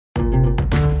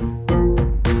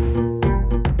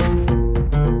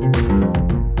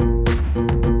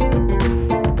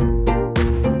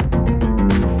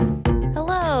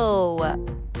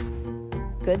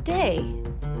Good day.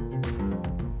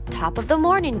 Top of the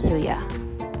morning to ya.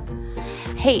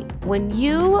 Hey, when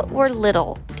you were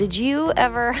little, did you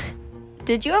ever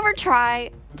try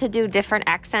to do different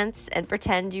accents and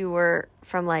pretend you were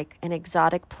from like an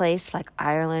exotic place like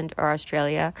Ireland or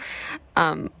Australia?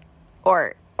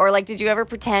 Or like, did you ever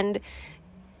pretend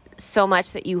so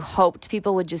much that you hoped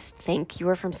people would just think you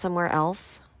were from somewhere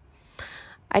else?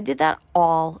 I did that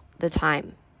all the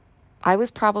time. I was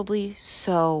probably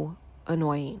so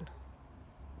annoying.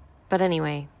 But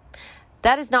anyway,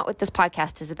 that is not what this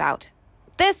podcast is about.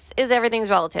 This is Everything's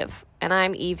Relative, and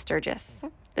I'm Eve Sturgis.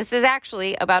 This is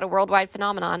actually about a worldwide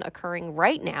phenomenon occurring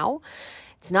right now.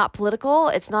 It's not political.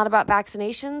 It's not about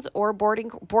vaccinations or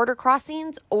border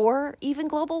crossings or even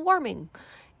global warming.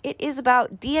 It is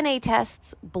about DNA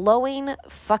tests blowing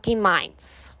fucking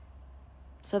minds.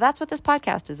 So that's what this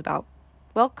podcast is about.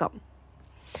 Welcome.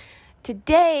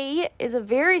 Today is a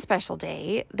very special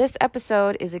day. This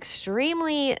episode is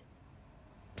extremely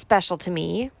special to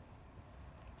me.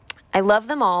 I love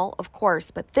them all, of course,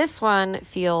 but this one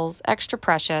feels extra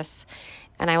precious,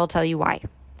 and I will tell you why.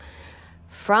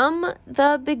 From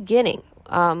the beginning,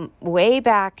 way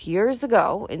back years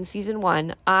ago in season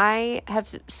 1, I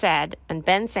have said and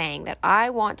been saying that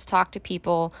I want to talk to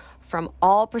people from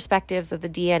all perspectives of the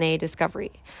DNA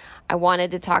discovery. I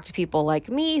wanted to talk to people like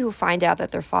me who find out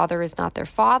that their father is not their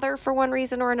father for one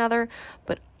reason or another,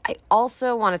 but I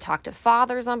also want to talk to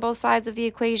fathers on both sides of the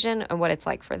equation and what it's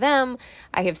like for them.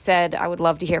 I have said I would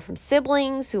love to hear from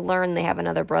siblings who learn they have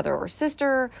another brother or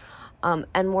sister.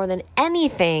 And more than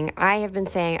anything, I have been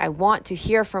saying I want to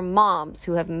hear from moms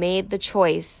who have made the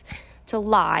choice to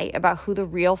lie about who the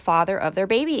real father of their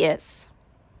baby is.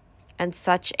 And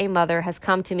such a mother has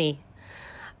come to me.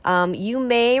 You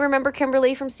may remember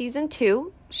Kimberly from season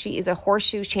 2. She is a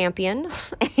horseshoe champion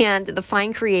and the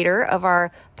fine creator of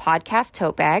our podcast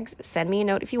tote bags. Send me a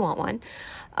note if you want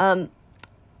one.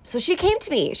 So she came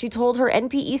to me. She told her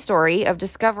NPE story of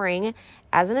discovering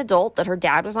as an adult that her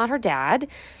dad was not her dad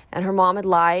and her mom had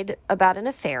lied about an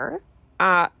affair.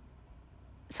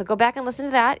 So go back and listen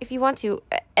to that if you want to.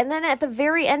 And then at the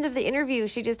very end of the interview,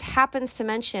 she just happens to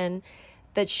mention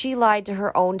that she lied to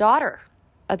her own daughter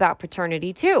about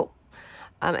paternity too.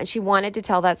 And she wanted to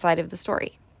tell that side of the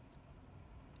story.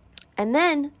 And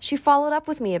then she followed up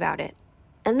with me about it.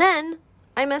 And then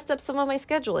I messed up some of my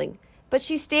scheduling. But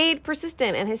she stayed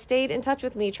persistent and has stayed in touch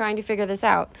with me trying to figure this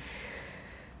out.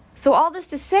 So all this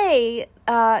to say,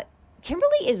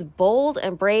 Kimberly is bold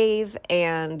and brave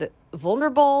and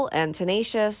vulnerable and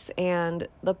tenacious and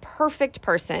the perfect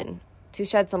person to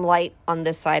shed some light on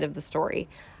this side of the story.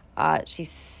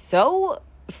 She's so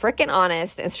freaking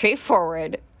honest and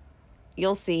straightforward.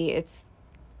 You'll see, it's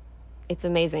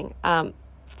amazing. I'm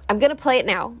gonna play it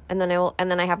now, and then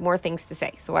I have more things to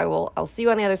say. So I'll see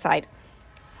you on the other side.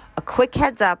 A quick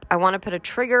heads up, I want to put a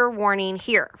trigger warning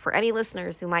here for any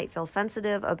listeners who might feel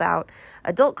sensitive about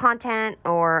adult content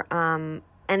or and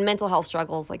mental health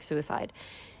struggles like suicide.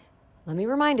 Let me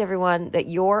remind everyone that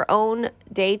your own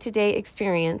day-to-day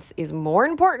experience is more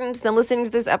important than listening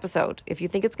to this episode. If you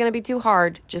think it's going to be too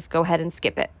hard, just go ahead and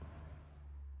skip it.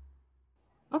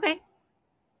 Okay.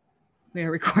 We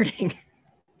are recording.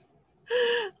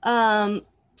 Awesome.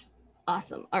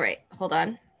 All right. Hold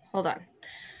on.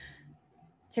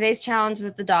 Today's challenge is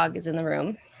that the dog is in the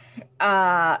room.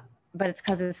 But it's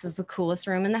because this is the coolest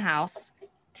room in the house.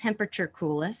 Temperature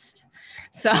coolest.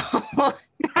 So,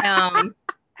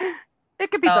 it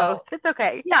could be both. It's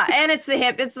okay. Yeah. And it's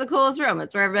the coolest room.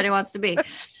 It's where everybody wants to be.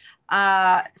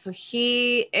 So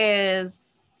he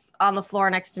is on the floor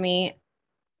next to me,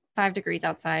 5 degrees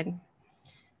outside.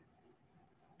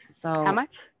 So how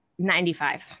much?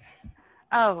 95.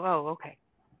 Oh, okay.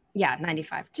 Yeah,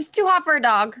 95. Just too hot for a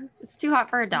dog. It's too hot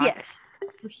for a dog. Yes.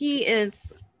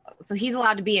 He's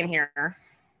allowed to be in here.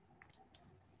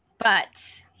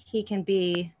 But he can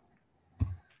be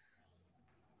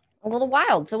a little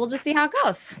wild. So we'll just see how it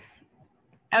goes.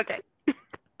 Okay.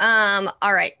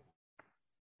 All right.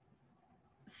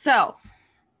 So,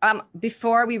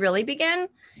 before we really begin,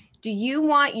 do you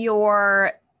want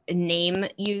your name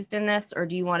used in this, or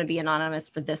do you want to be anonymous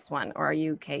for this one, or are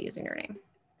you okay using your name?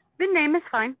 The name is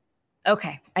fine.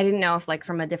 Okay. I didn't know if, like,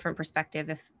 from a different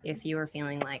perspective, if you were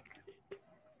feeling like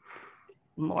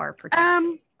more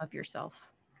protective of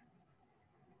yourself.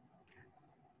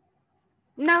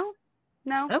 No,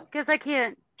 because I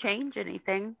can't change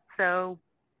anything. So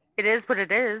it is what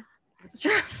it is. That's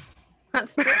true.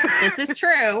 That's true. This is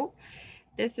true.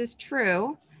 This is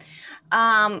true.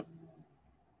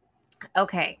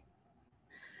 Okay.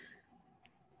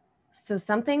 So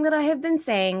something that I have been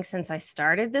saying since I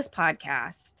started this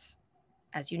podcast,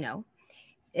 as you know,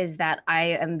 is that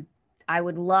I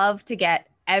would love to get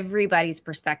everybody's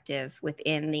perspective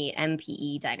within the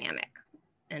MPE dynamic.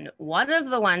 And one of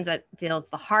the ones that feels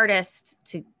the hardest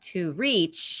to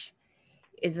reach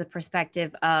is the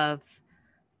perspective of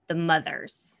the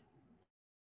mothers.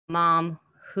 Mom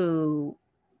who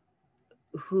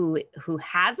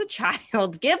has a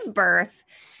child, gives birth,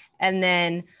 and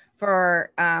then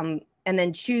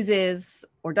chooses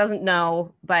or doesn't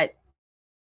know, but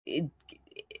I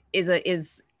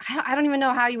don't even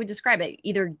know how you would describe it.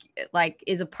 Either like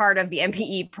is a part of the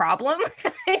MPE problem,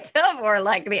 kind of, or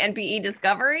like the NPE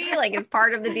discovery, like it's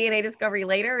part of the DNA discovery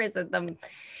later. Is it them?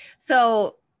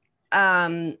 So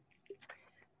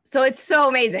it's so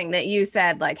amazing that you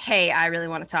said like, hey, I really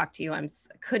want to talk to you.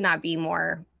 Could not be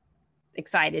more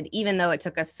excited, even though it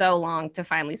took us so long to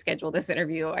finally schedule this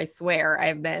interview. I swear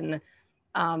I've been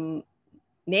so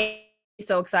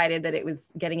excited that it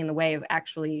was getting in the way of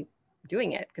actually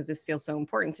doing it, because this feels so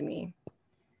important to me,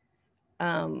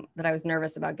 that I was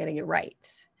nervous about getting it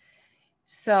right.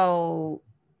 So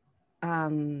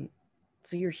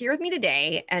you're here with me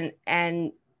today, and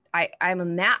I'm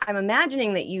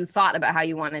imagining that you thought about how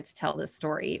you wanted to tell this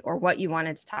story or what you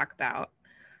wanted to talk about.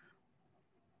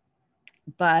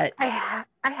 But I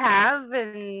have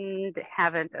and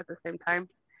haven't at the same time.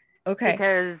 Okay.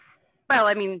 Because, well,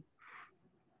 I mean,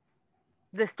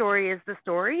 the story is the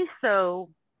story, so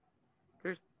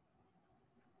it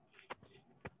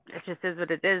just is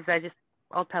what it is.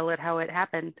 I'll tell it how it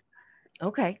happened.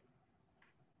 Okay,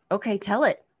 tell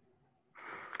it.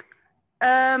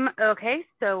 Okay,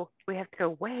 so we have to go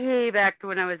way back to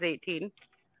when I was 18,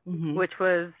 which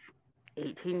was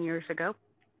 18 years ago,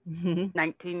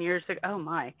 19 years ago. Oh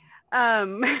my.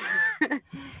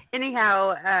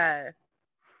 Anyhow,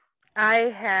 I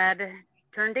had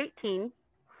turned 18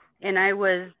 and I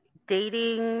was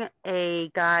dating a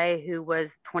guy who was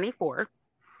 24,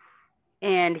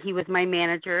 and he was my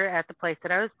manager at the place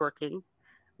that I was working.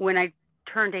 When I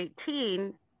turned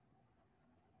 18,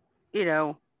 you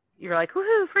know, you're like,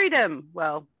 woohoo, freedom.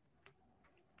 Well,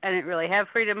 I didn't really have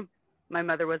freedom. My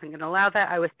mother wasn't going to allow that.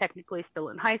 I was technically still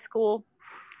in high school.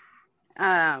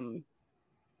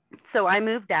 So I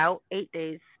moved out 8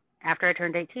 days after I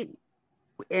turned 18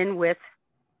 in with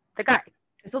the guy.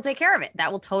 This will take care of it.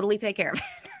 That will totally take care of it.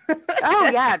 Oh,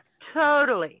 yeah,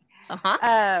 totally.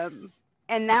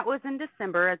 And that was in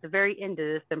December, at the very end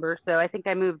of December. So I think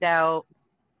I moved out.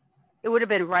 It would have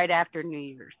been right after New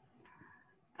Year's.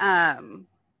 I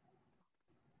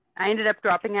ended up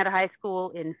dropping out of high school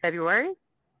in February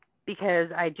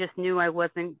because I just knew I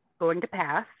wasn't going to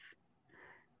pass.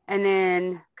 And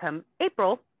then come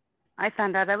April, I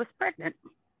found out I was pregnant.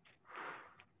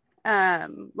 I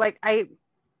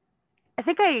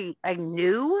think I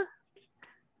knew,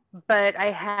 but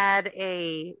I had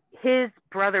his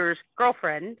brother's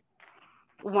girlfriend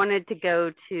wanted to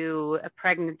go to a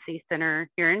pregnancy center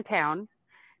here in town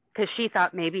because she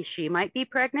thought maybe she might be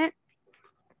pregnant.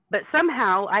 But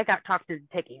somehow I got talked into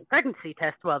taking a pregnancy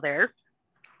test while there.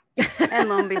 And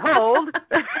lo and behold,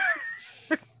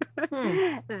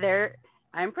 there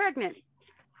I'm pregnant.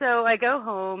 So I go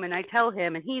home and I tell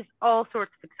him, and he's all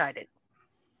sorts of excited.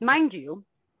 Mind you,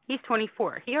 he's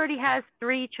 24. He already has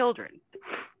 3 children.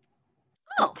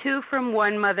 Oh. 2 from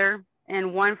one mother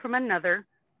and 1 from another.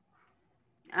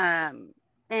 And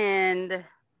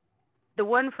the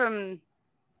one from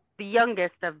the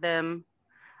youngest of them,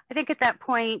 I think at that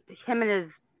point, him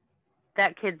and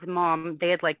that kid's mom, they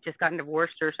had like just gotten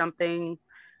divorced or something.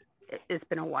 It's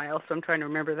been a while, so I'm trying to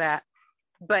remember that.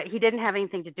 But he didn't have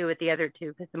anything to do with the other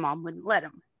 2 because the mom wouldn't let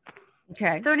him.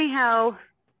 Okay. So anyhow,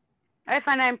 I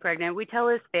find I'm pregnant. We tell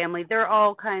his family. They're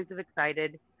all kinds of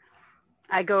excited.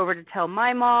 I go over to tell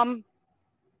my mom,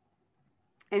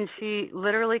 and she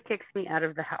literally kicks me out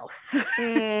of the house.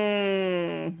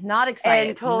 Not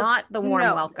excited. Not the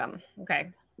warm welcome.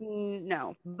 Okay.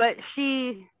 No, but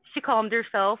she calmed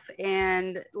herself,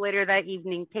 and later that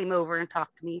evening came over and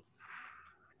talked to me.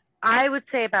 I would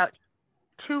say about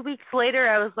 2 weeks later,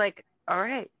 I was like, all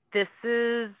right, this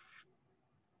is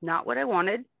not what I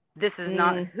wanted. This is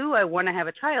not who I want to have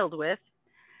a child with,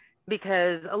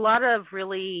 because a lot of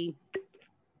really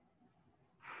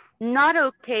not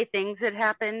okay things had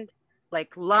happened,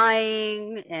 like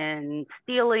lying and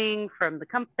stealing from the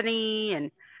company. And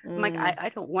I'm like,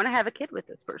 I don't want to have a kid with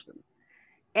this person.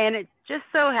 And it just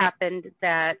so happened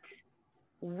that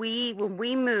when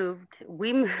we moved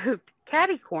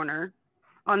catty corner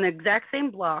on the exact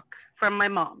same block from my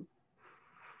mom.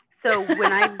 So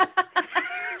when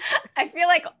I feel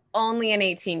like only an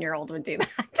 18-year-old would do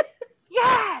that.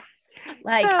 Yes.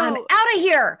 Like, I'm out of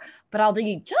here, but I'll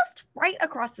be just right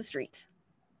across the street.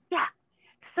 Yeah.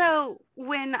 So So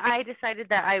when I decided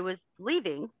that I was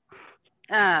leaving,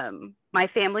 my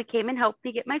family came and helped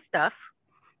me get my stuff.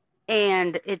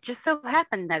 And it just so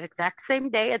happened that exact same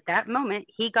day at that moment,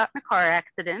 he got in a car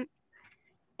accident,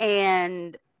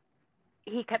 and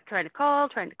he kept trying to call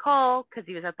because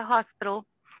he was at the hospital,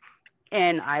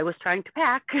 and I was trying to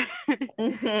pack.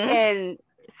 And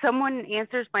someone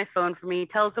answers my phone for me,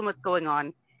 tells him what's going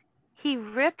on. He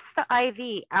rips the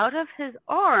IV out of his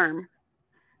arm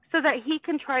so that he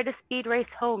can try to speed race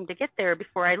home to get there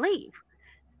before I leave,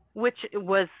 which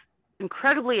was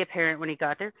incredibly apparent when he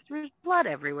got there because there was blood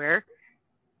everywhere.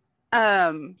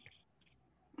 And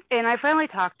I finally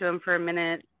talked to him for a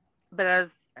minute, but I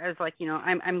was like,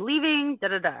 I'm leaving, da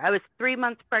da da. I was 3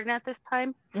 months pregnant at this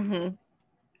time.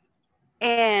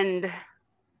 And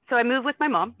so I moved with my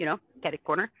mom, catty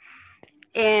corner.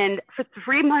 And for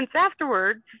 3 months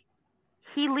afterwards,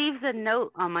 he leaves a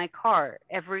note on my car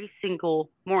every single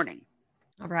morning.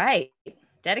 All right.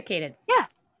 Dedicated. Yeah.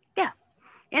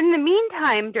 In the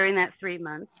meantime, during that 3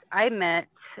 months, I met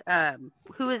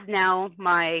who is now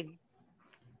my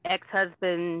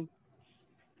ex-husband,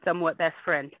 somewhat best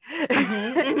friend.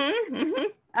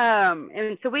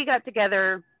 And so we got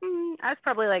together. I was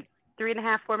probably like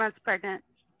 3.5, 4 months pregnant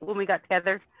when we got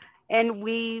together, and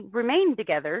we remained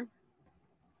together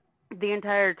the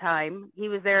entire time. He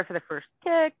was there for the first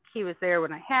kick. He was there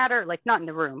when I had her, like not in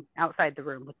the room, outside the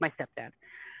room with my stepdad.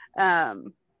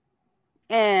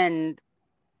 And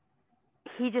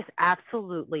he just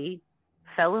absolutely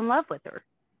fell in love with her.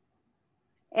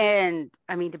 And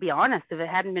I mean, to be honest, if it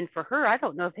hadn't been for her, I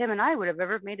don't know if him and I would have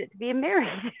ever made it to being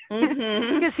married.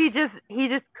 Because he just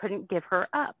couldn't give her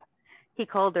up. He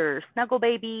called her Snuggle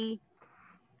Baby.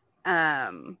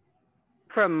 From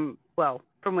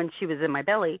when she was in my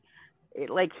belly.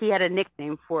 Like he had a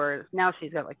nickname for her. Now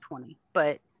she's got like 20.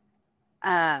 But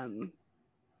after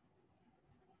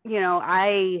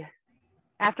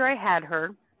I had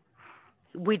her,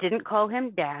 we didn't call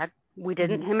him Dad.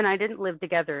 Him and I didn't live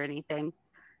together or anything.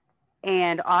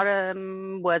 And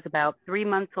Autumn was about 3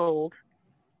 months old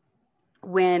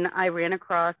when I ran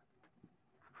across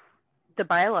the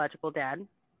biological dad.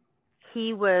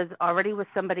 He was already with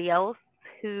somebody else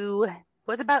who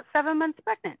was about 7 months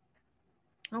pregnant.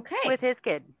 Okay. With his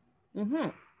kid.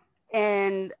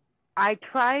 And I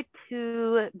tried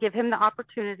to give him the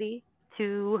opportunity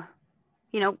to,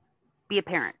 be a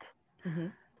parent.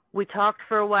 We talked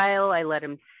for a while. I let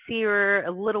him see her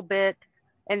a little bit.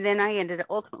 And then I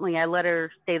let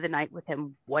her stay the night with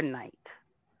him one night.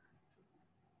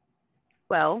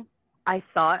 Well, I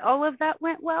thought all of that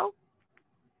went well.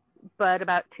 But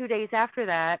about 2 days after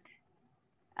that,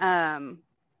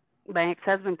 my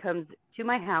ex-husband comes to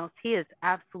my house. He is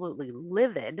absolutely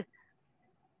livid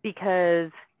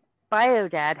because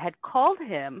Biodad had called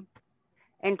him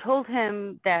and told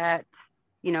him that,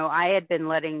 I had been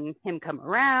letting him come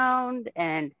around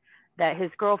and that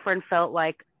his girlfriend felt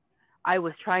like I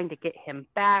was trying to get him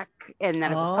back and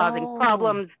that it was causing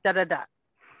problems, da da da.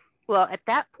 Well, at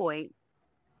that point,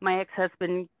 my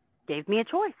ex-husband gave me a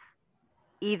choice.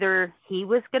 Either he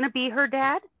was going to be her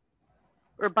dad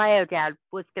or Biodad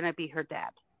was going to be her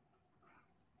dad.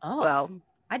 Oh, well,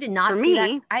 I did not see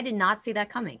that. I did not see that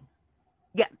coming.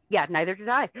 Yeah, neither did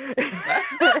I.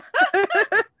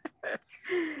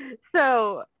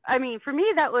 So, I mean, for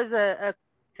me, that was a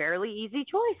fairly easy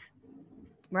choice.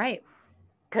 Right.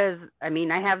 Because, I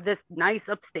mean, I have this nice,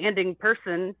 upstanding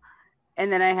person,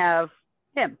 and then I have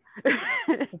him.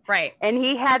 Right. And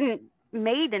he hadn't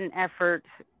made an effort,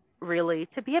 really,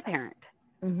 to be a parent.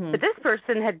 But this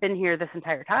person had been here this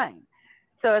entire time.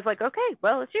 So I was like, okay,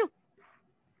 well, it's you.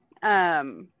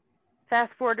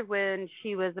 Fast forward to when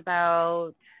she was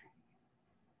about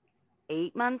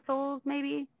 8 months old,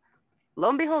 maybe. Lo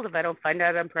and behold, if I don't find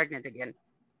out I'm pregnant again.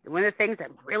 One of the things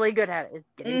I'm really good at is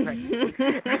getting pregnant.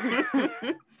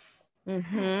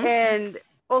 And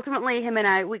ultimately, him and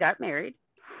I, we got married.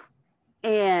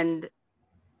 And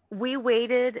we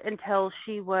waited until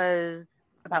she was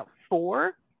about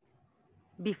 4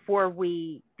 before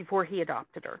he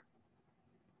adopted her.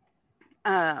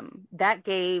 That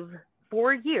gave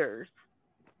 4 years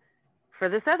for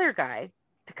this other guy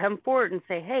to come forward and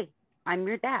say, hey, I'm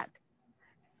your dad.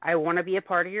 I want to be a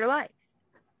part of your life.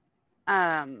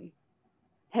 Him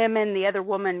and the other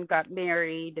woman got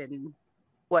married and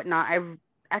whatnot. I've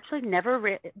actually never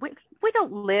we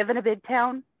don't live in a big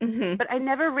town, but I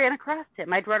never ran across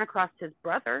him. I'd run across his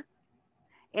brother,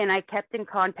 and I kept in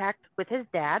contact with his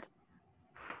dad.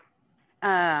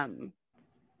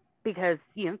 Because,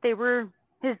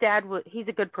 his dad he's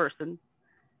a good person.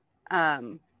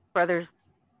 Brother's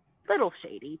a little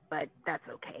shady, but that's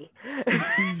okay.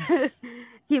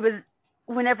 He was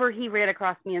whenever he ran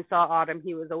across me and saw Autumn,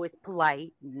 he was always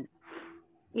polite. And,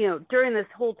 you know, during this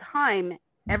whole time,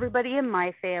 everybody in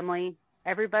my family,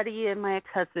 everybody in my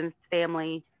ex-husband's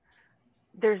family,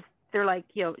 they're like,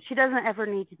 you know, she doesn't ever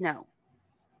need to know.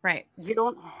 Right. You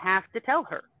don't have to tell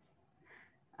her.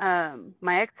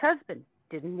 My ex-husband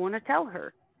didn't want to tell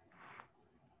her.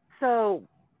 So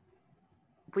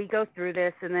we go through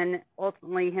this, and then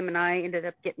ultimately him and I ended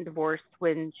up getting divorced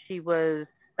when she was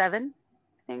 7,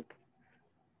 I think.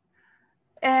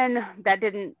 And that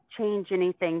didn't change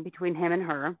anything between him and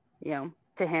her, you know,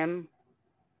 to him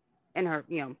and her,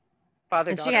 you know,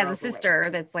 father. And she has a sister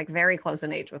that's like very close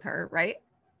in age with her, right?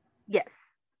 Yes.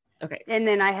 Okay. And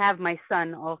then I have my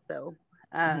son also,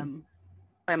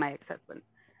 by my ex-husband.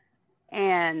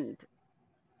 And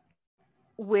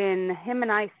when him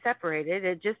and I separated,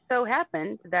 it just so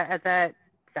happened that at that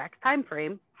exact time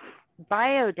frame,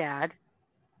 bio dad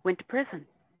went to prison.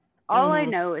 All I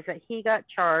know is that he got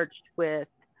charged with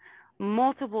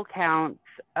multiple counts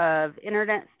of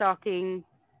internet stalking,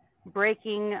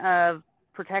 breaking of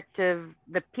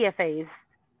the PFAs,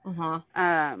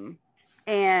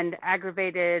 and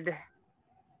aggravated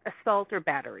assault or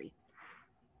battery.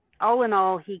 All in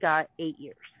all, he got 8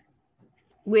 years.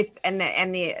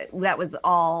 That was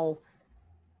all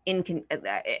in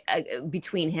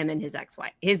between him and his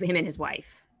ex-wife, him and his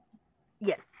wife.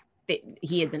 Yes,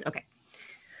 he had been okay.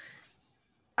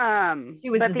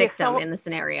 She was the victim assault, in the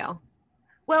scenario.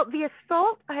 Well, the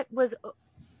assault was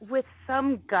with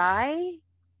some guy.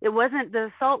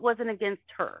 The assault wasn't against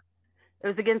her. It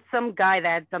was against some guy that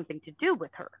had something to do with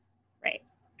her. Right.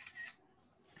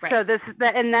 So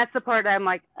and that's the part I'm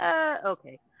like,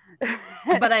 okay.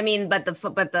 But I mean, but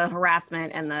the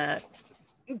harassment and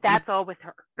that's all with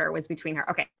her. Was between her.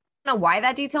 Okay. I don't know why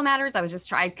that detail matters. I was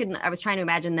trying to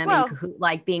imagine them in cahoot,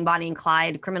 like being Bonnie and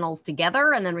Clyde criminals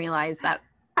together, and then realize that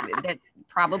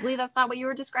probably that's not what you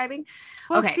were describing.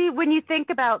 Well, okay. See, when you think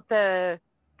about the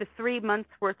 3 months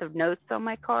worth of notes on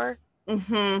my car,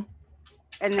 and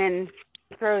then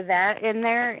throw that in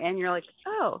there, and you're like,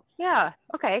 oh yeah,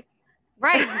 okay,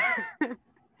 right.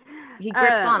 He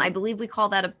grips on. I believe we call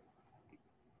that a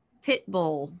pit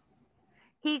bull.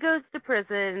 He goes to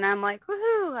prison, and I'm like,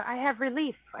 woohoo, I have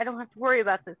relief. I don't have to worry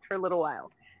about this for a little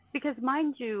while. Because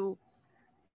mind you,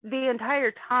 the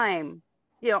entire time,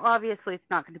 you know, obviously it's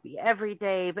not going to be every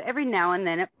day, but every now and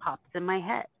then it pops in my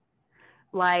head.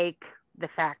 Like the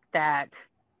fact that,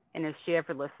 and if she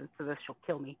ever listens to this, she'll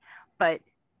kill me, but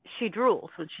she drools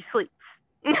when she sleeps.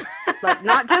 Like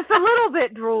not just a little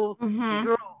bit drools, she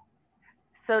drools.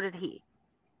 So did he.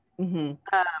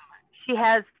 She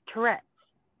has Tourette's,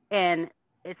 and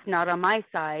it's not on my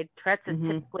side. Tourette's is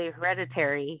typically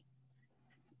hereditary,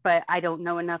 but I don't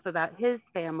know enough about his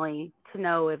family to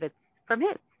know if it's from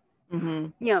his.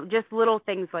 You know, just little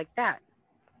things like that.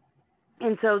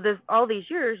 And so all these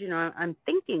years, you know, I'm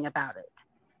thinking about it.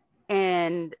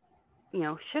 And, you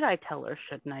know, should I tell her?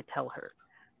 Shouldn't I tell her?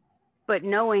 But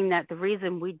knowing that the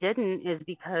reason we didn't is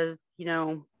because, you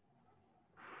know,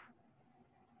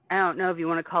 I don't know if you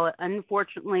want to call it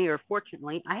unfortunately or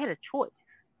fortunately, I had a choice.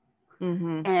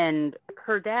 And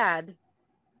her dad,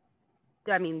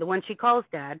 I mean, the one she calls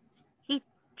dad, he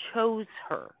chose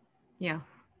her. Yeah.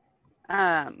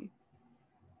 And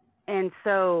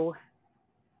so,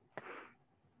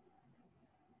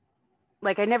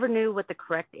 like, I never knew what the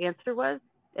correct answer was.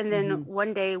 And then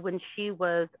one day when she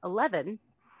was 11,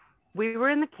 we were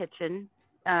in the kitchen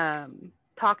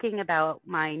talking about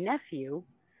my nephew,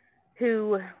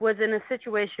 who was in a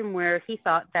situation where he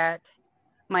thought that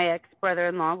my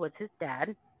ex-brother-in-law was his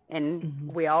dad,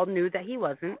 and we all knew that he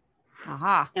wasn't.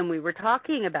 And we were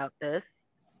talking about this,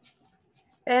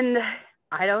 and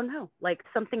I don't know, like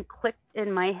something clicked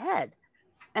in my head,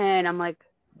 and I'm like,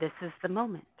 this is the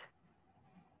moment.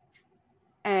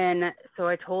 And so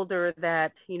I told her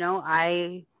that, you know,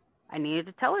 I needed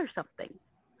to tell her something,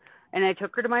 and I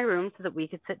took her to my room so that we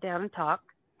could sit down and talk.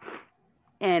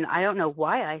 And I don't know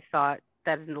why I thought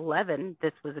that at 11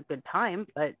 this was a good time,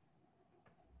 but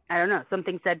I don't know,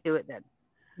 something said do it then.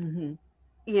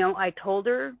 You know, I told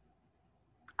her.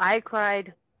 I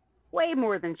cried way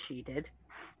more than she did,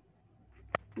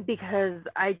 because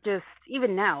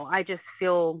even now, I just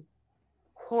feel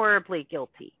horribly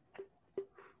guilty.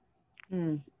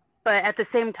 But at the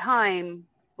same time,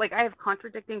 like, I have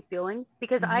contradicting feelings,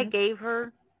 because I gave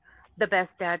her the best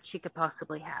dad she could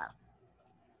possibly have.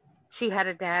 She had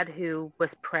a dad who was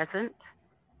present.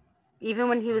 Even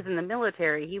when he was in the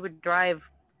military, he would drive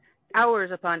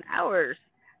hours upon hours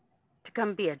to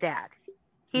come be a dad.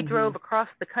 He drove across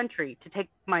the country to take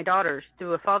my daughters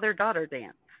to a father-daughter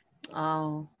dance.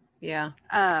 Oh, yeah.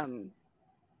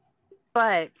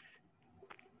 But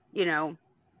you know,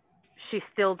 she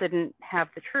still didn't have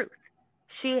the truth.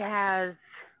 She has,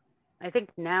 I think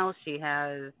now she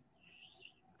has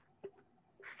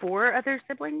 4 other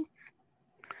siblings.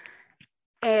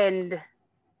 And,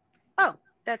 oh,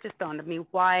 that just dawned on me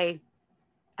why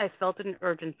I felt an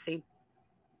urgency.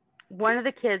 One of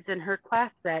the kids in her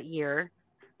class that year,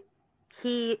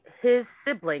 his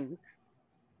siblings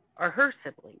are her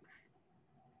siblings.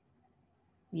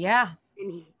 Yeah.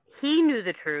 And he knew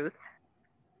the truth,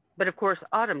 but of course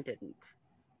Autumn didn't.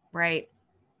 Right.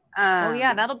 Oh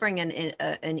yeah, that'll bring an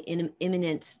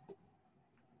imminent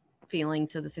feeling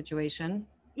to the situation.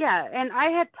 Yeah, and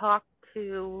I had talked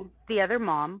to the other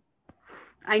mom.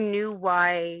 I knew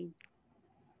why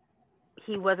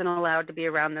he wasn't allowed to be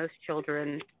around those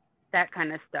children, that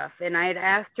kind of stuff. And I had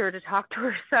asked her to talk to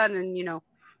her son and, you know,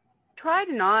 try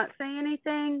to not say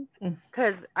anything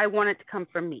because I want it to come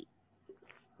from me.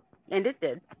 And it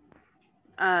did.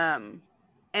 And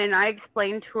I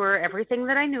explained to her everything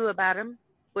that I knew about him,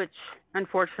 which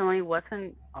unfortunately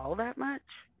wasn't all that much.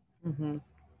 Mm-hmm.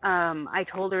 I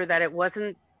told her that it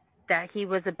wasn't that he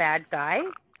was a bad guy.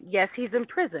 Yes, he's in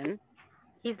prison.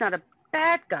 He's not a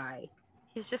bad guy.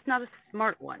 He's just not a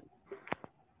smart one.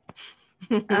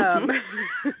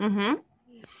 Mm-hmm.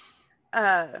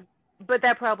 But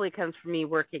that probably comes from me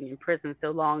working in prison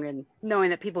so long and knowing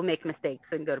that people make mistakes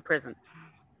and go to prison.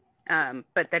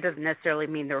 But that doesn't necessarily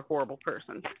mean they're a horrible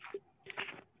person.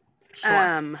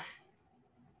 Sure.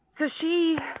 So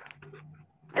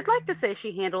I'd like to say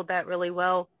she handled that really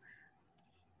well.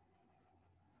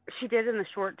 She did in the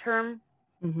short term.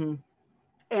 Mm-hmm.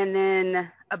 And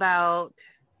then about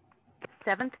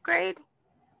 7th grade.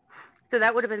 So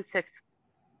that would have been 5th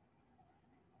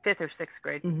or 6th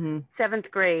grade. Mm-hmm.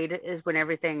 7th grade is when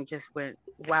everything just went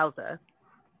wowza.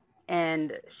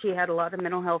 And she had a lot of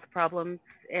mental health problems.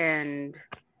 And,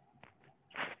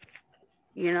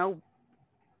 you know,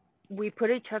 we put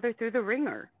each other through the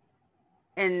ringer.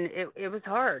 And it was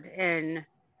hard. And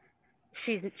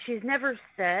she's never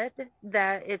said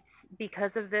that it's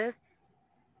because of this.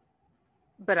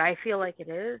 But I feel like it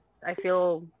is. I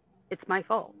feel it's my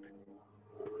fault.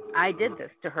 I did this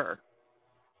to her.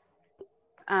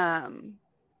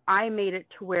 I made it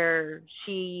to where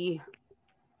she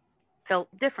felt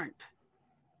different.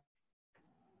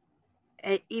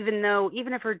 And even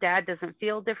if her dad doesn't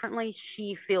feel differently,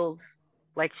 she feels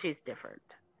like she's different.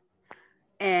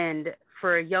 And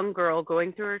for a young girl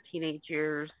going through her teenage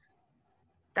years,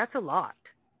 that's a lot.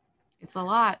 It's a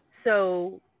lot.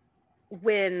 So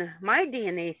when my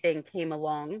DNA thing came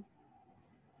along,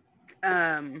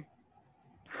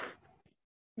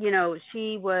 you know,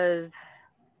 she was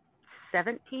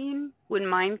 17 when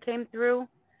mine came through.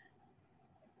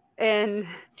 And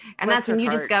that's when you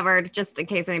discovered, just in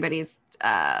case anybody's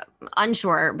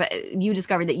unsure, but you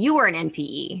discovered that you were an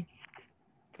NPE.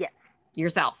 Yes.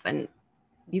 Yourself. And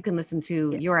you can listen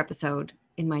to your episode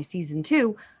in my season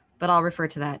 2, but I'll refer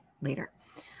to that later.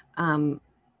 So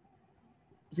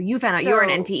you found out you were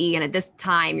an NPE, and at this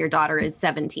time, your daughter is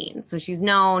 17. So she's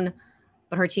known,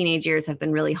 but her teenage years have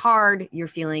been really hard. You're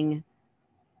feeling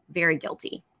very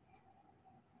guilty.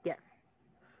 Yes.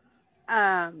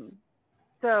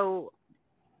 So,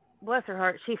 bless her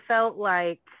heart, she felt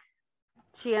like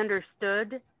she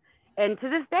understood. And to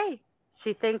this day,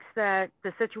 she thinks that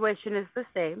the situation is the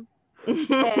same.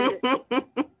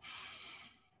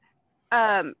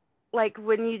 And, like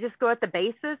when you just go at the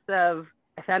basis of,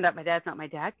 I found out my dad's not my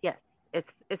dad. Yes, it's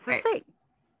the right.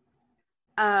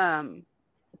 same.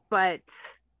 But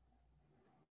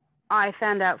I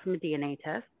found out from a DNA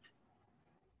test.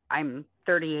 I'm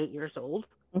 38 years old.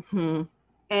 Mm-hmm.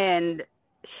 And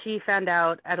she found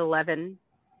out at 11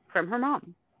 from her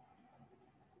mom.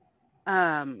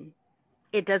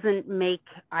 It doesn't make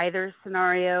either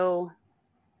scenario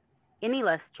any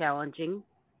less challenging.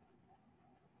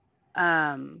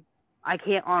 I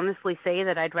can't honestly say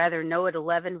that I'd rather know at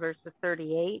 11 versus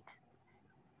 38.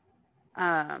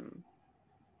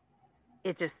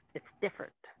 It's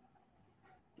different.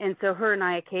 And so her and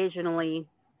I occasionally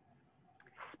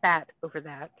spat over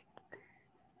that.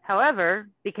 However,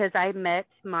 because I met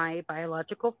my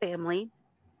biological family,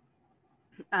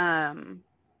 and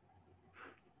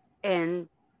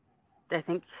I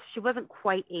think she wasn't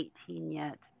quite 18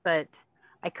 yet, but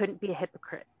I couldn't be a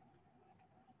hypocrite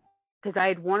because I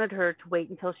had wanted her to wait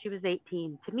until she was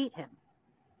 18 to meet him.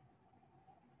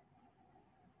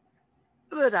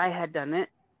 But I had done it.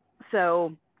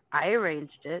 So I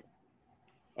arranged it,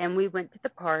 and we went to the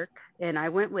park, and I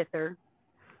went with her.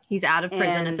 He's out of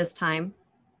prison at this time.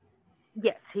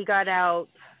 Yes, he got out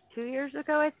 2 years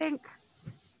ago, I think.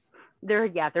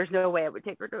 there's no way I would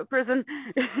take her to a prison.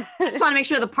 I just want to make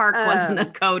sure the park wasn't a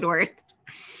code word.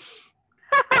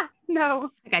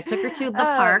 No. Like I took her to the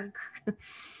park.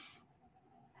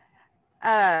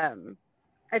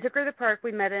 I took her to the park.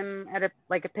 We met him at a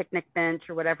picnic bench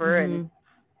or whatever, and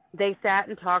they sat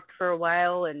and talked for a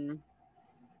while, and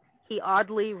he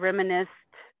oddly reminisced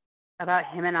about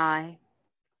him and I.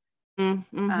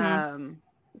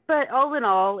 But all in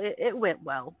all, it went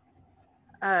well.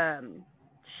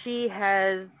 She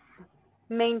has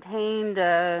maintained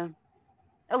a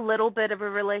little bit of a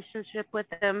relationship with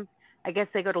him. I guess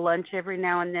they go to lunch every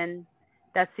now and then.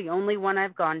 That's the only one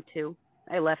I've gone to.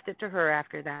 I left it to her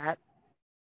after that.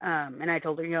 And I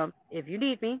told her, if you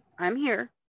need me, I'm here.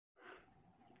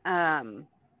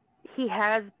 He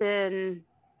has been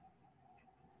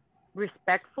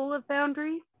respectful of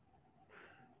boundaries.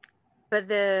 But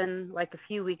then, like a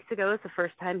few weeks ago, it's the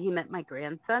first time he met my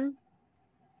grandson.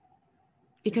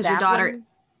 Because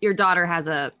your daughter has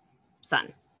a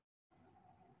son.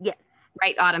 Yes.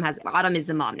 Right. Autumn is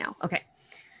a mom now. Okay.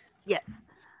 Yes.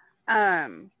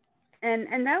 And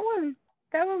that one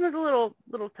was a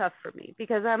little tough for me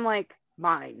because I'm like,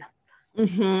 mine.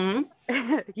 Mm-hmm.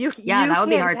 you that would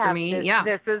be hard for me. This, yeah.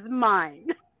 This is mine.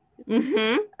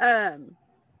 Mm-hmm.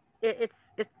 It's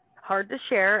hard to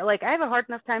share. Like I have a hard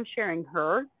enough time sharing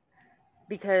her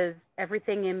because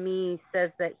everything in me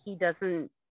says that he doesn't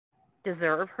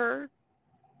deserve her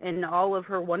and all of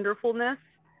her wonderfulness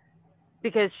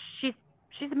because she's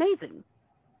amazing.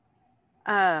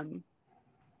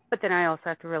 But then I also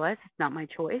have to realize it's not my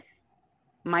choice.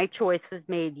 My choice was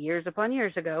made years upon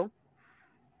years ago.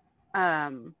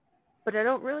 But I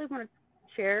don't really want to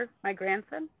share my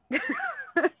grandson.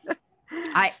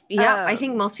 I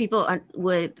think most people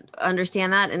would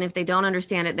understand that, and if they don't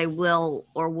understand it, they will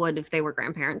or would if they were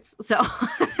grandparents. So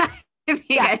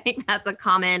I think that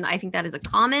is a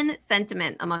common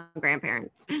sentiment among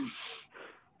grandparents.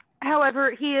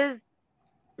 However, he is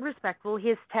respectful. He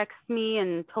has texted me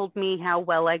and told me how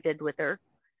well I did with her.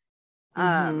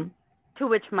 To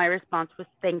which my response was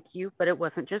thank you, but it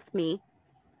wasn't just me.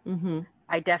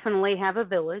 I definitely have a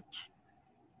village.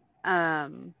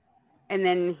 And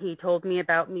then he told me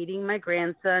about meeting my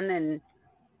grandson and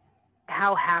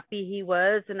how happy he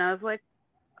was. And I was like,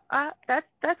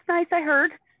 that's nice. I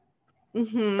heard.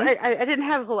 But I didn't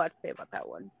have a whole lot to say about that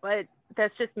one, but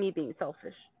that's just me being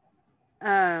selfish.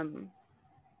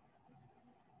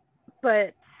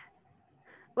 But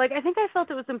like, I think I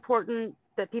felt it was important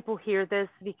that people hear this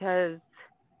because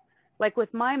like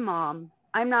with my mom,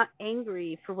 I'm not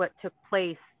angry for what took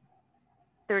place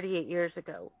 38 years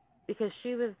ago because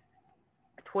she was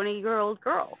a 20-year-old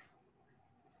girl.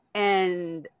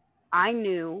 And I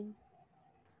knew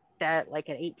that like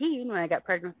at 18, when I got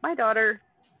pregnant with my daughter,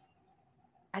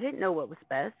 I didn't know what was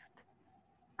best.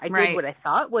 I did what I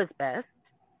thought was best.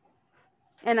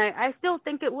 And I still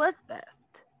think it was best.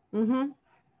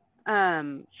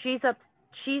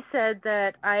 She said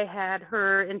that I had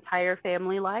her entire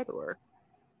family lie to her.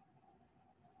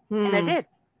 And I did.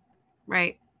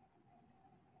 Right.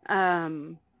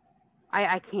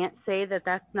 I can't say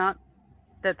that's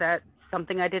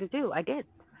something I didn't do. I did.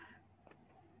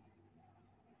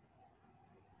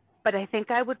 But I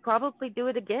think I would probably do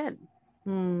it again,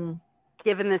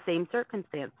 given the same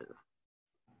circumstances.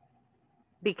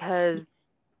 Because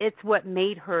it's what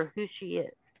made her who she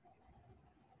is.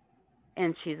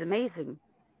 And she's amazing.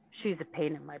 She's a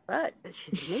pain in my butt, but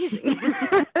she's amazing.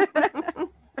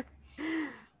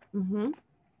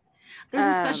 There's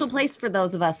a special place for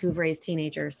those of us who've raised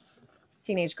teenage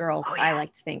girls. Oh, yeah. I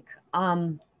like to think.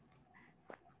 It's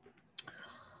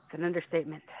an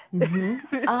understatement.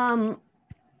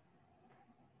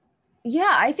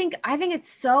 Yeah, I think it's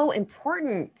so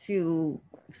important to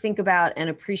think about and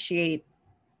appreciate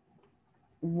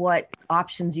what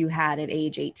options you had at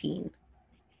age 18.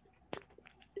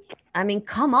 I mean,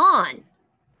 come on.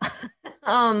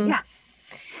 Yeah.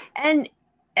 And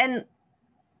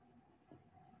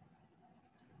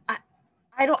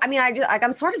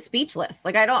I'm sort of speechless.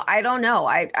 Like, I don't know.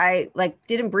 I like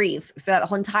didn't breathe for that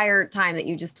whole entire time that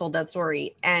you just told that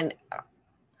story. And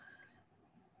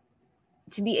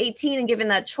to be 18 and given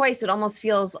that choice, it almost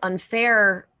feels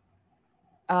unfair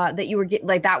that you were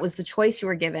that was the choice you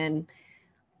were given.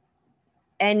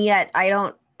 And yet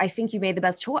I think you made the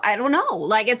best choice. I don't know.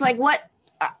 Like, it's like, what?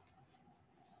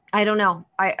 I don't know.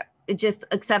 Just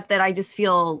accept that I just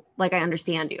feel like I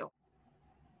understand you.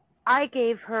 I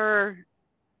gave her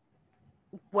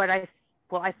I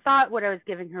thought what I was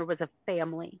giving her was a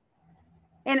family.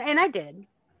 And I did.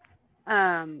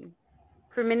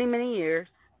 For many, many years.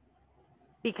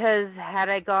 Because had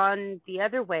I gone the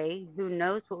other way, who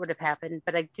knows what would have happened,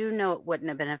 but I do know it wouldn't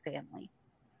have been a family.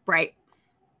 Right.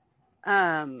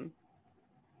 I'm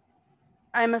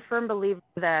a firm believer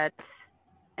that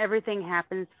everything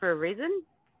happens for a reason.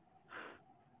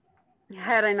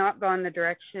 Had I not gone the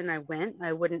direction I went,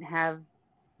 I wouldn't have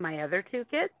my other two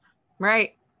kids.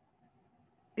 Right.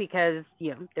 Because,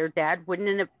 their dad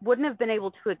wouldn't have been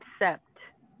able to accept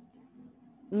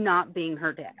not being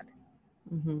her dad.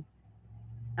 Mm-hmm.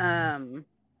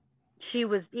 She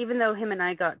was, even though him and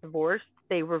I got divorced,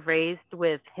 they were raised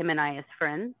with him and I as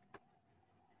friends.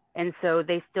 And so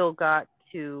they still got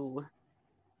to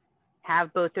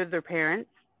have both of their parents.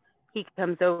 He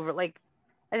comes over, like,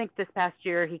 I think this past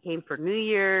year he came for New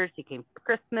Year's, he came for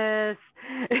Christmas,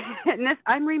 and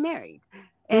I'm remarried.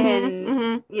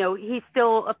 And, he's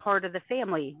still a part of the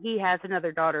family. He has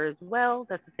another daughter as well.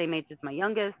 That's the same age as my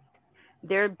youngest.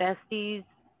 They're besties.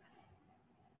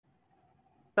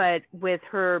 But with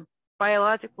her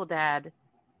biological dad,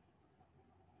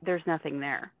 there's nothing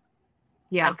there.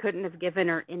 Yeah. I couldn't have given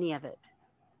her any of it.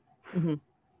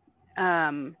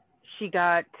 Mm-hmm. She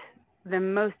got the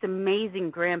most amazing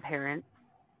grandparents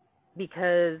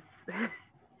because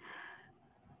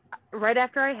right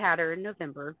after I had her in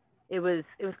November, it was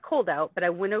cold out, but I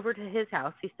went over to his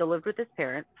house. He still lived with his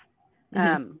parents,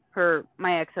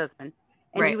 my ex-husband,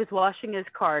 and he was washing his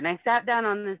car. And I sat down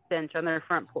on this bench on their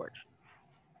front porch.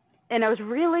 And I was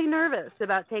really nervous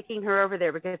about taking her over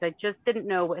there because I just didn't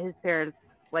know what his parents,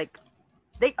 like,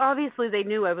 they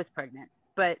knew I was pregnant,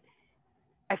 but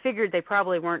I figured they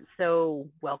probably weren't so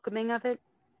welcoming of it.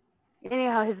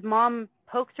 Anyhow, his mom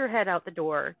pokes her head out the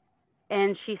door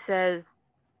and she says,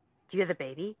 "Do you have a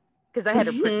baby?" Because I had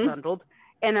her pretty bundled.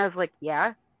 And I was like,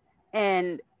 "Yeah."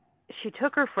 And she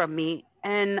took her from me,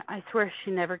 and I swear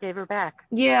she never gave her back.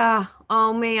 Yeah.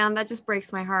 Oh, man, that just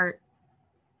breaks my heart.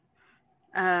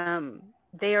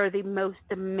 They are the most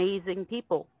amazing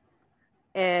people,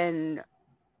 and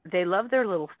they love their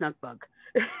little snug bug.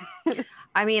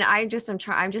 I mean, I'm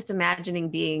just imagining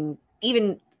being,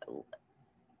 even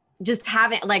just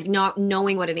having, like, not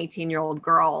knowing what an 18-year-old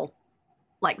girl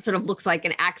like sort of looks like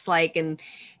and acts like, and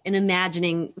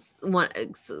imagining one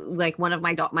of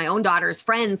my own daughter's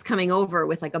friends coming over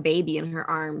with like a baby in her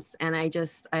arms. And I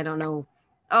don't know.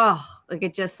 Oh, like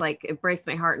it just like, it breaks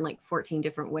my heart in like 14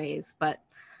 different ways. But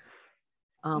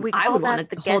I would want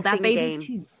to hold that baby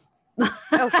too.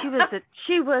 Oh,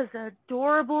 she was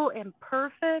adorable and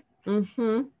perfect.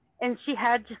 Mm-hmm. And she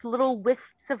had just little wisps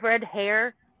of red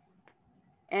hair.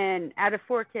 And out of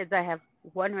 4 kids, I have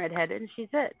 1 redhead, and she's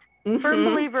it. Mm-hmm. Firm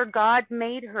believer, God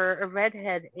made her a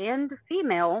redhead and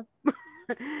female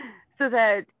so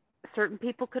that certain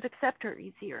people could accept her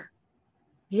easier.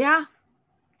 Yeah,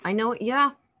 I know.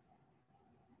 Yeah.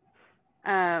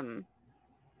 I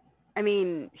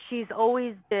mean, she's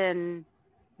always been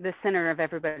the center of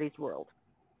everybody's world.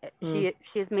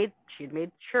 She's made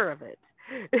sure of it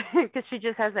because she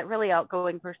just has that really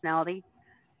outgoing personality.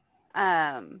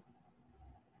 And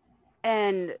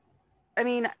I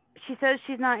mean, she says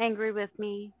she's not angry with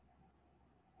me.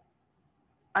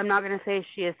 I'm not going to say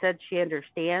she has said she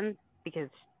understands, because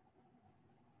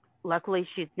luckily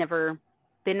she's never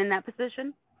been in that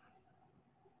position.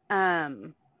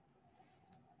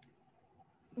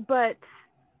 But,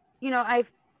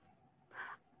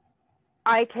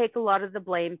 I take a lot of the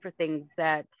blame for things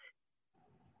that,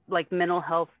 like mental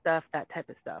health stuff, that type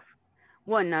of stuff.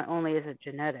 One, not only is it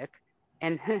genetic,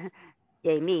 and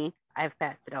yay me, I've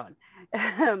passed it on.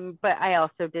 But I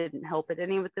also didn't help it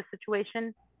any with the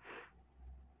situation.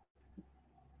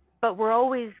 But we're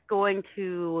always going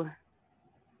to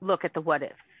look at the what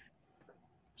ifs.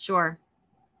 Sure.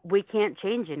 We can't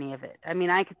change any of it. I mean,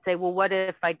 I could say, well, what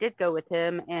if I did go with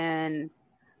him and,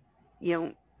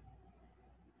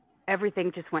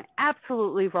 everything just went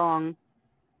absolutely wrong?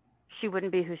 She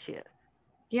wouldn't be who she is.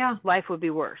 Yeah. Life would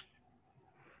be worse.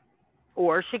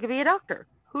 Or she could be a doctor.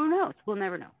 Who knows? We'll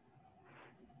never know.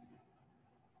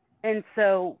 And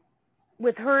so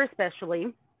with her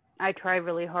especially, I try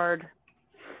really hard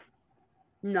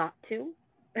not to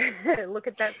look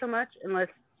at that so much unless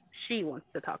she wants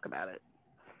to talk about it.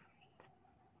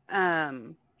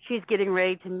 She's getting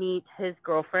ready to meet his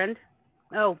girlfriend.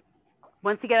 Oh,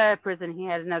 once he got out of prison, he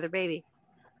had another baby.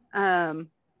 Yeah.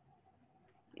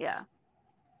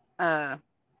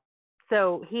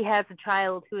 So he has a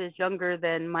child who is younger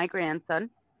than my grandson.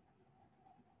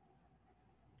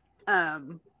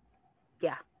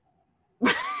 Yeah.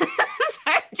 Sorry,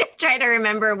 I'm just trying to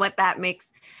remember what that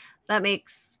makes. That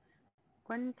makes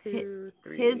 1, 2,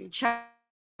 3. His child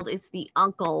is the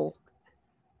uncle.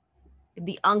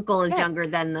 The uncle is younger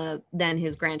than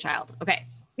his grandchild. Okay.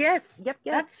 Yes. Yep.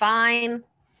 That's fine.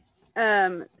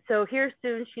 So here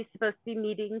soon, she's supposed to be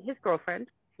meeting his girlfriend.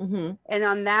 Mm-hmm. And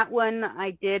on that one,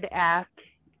 I did ask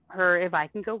her if I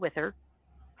can go with her.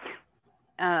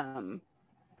 I'm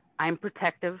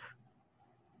protective,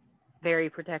 very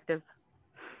protective.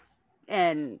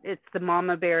 And it's the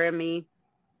mama bear in me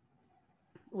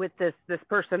with this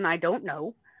person I don't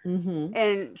know. Mm-hmm.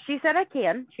 And she said I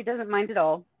can. She doesn't mind at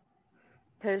all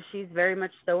because she's very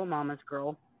much so a mama's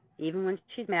girl. Even when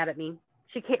she's mad at me,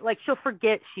 she can't, like, she'll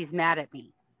forget she's mad at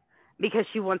me because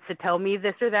she wants to tell me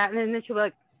this or that, and then she'll be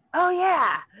like, "Oh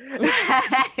yeah,"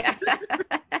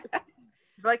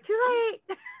 like, too late.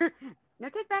 No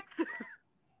take backs.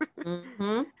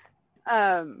 Mm-hmm.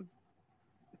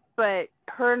 But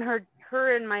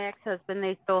her and my ex-husband,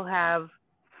 they still have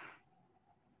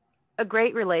a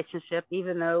great relationship,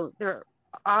 even though they're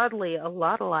oddly a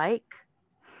lot alike.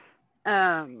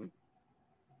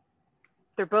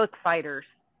 They're both fighters,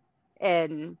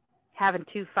 and having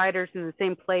two fighters in the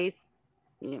same place,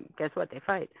 you know, guess what? They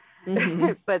fight.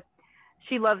 Mm-hmm. But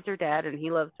she loves her dad, and he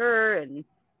loves her, and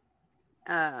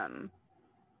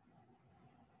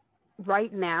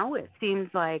right now it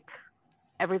seems like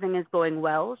everything is going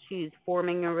well. She's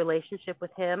forming a relationship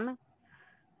with him.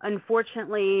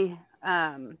 Unfortunately,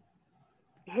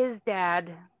 his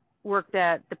dad worked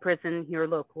at the prison here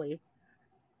locally,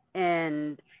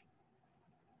 and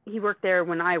he worked there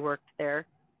when I worked there,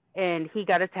 and he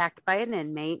got attacked by an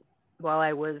inmate while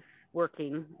I was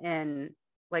working. And,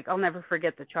 like, I'll never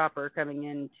forget the chopper coming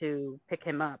in to pick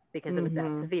him up because it was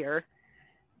that severe.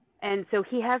 And so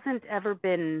he hasn't ever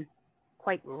been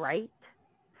quite right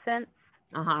since,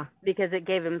 because it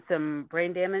gave him some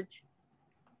brain damage.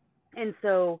 And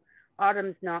so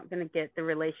Autumn's not going to get the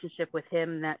relationship with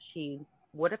him that she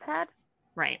would have had.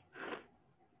 Right.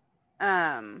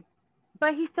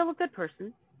 But he's still a good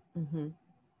person. Mm-hmm.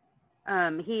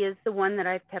 He is the one that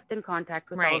I've kept in contact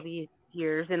with all these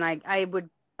years, and I would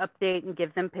update and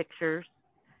give them pictures,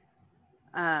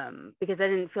 because I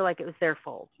didn't feel like it was their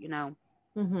fault, you know.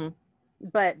 Mm-hmm.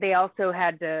 But they also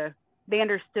they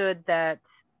understood that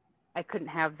I couldn't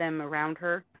have them around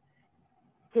her.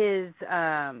 His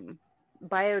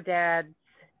bio dad's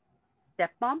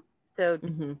stepmom, so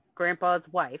grandpa's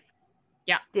wife,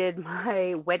 did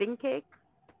my wedding cake,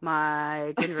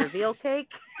 my gender reveal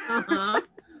cake.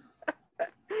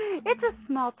 It's a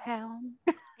small town.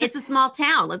 It's a small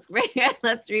town. Let's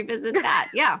revisit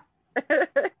that. Yeah.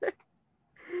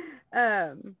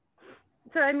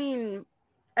 So I mean,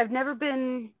 I've never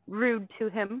been rude to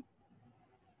him.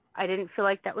 I didn't feel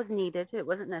like that was needed. It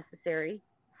wasn't necessary.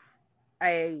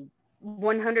 I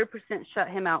 100% shut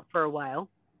him out for a while.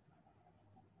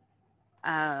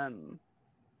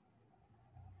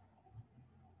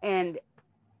 And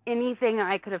anything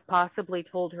I could have possibly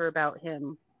told her about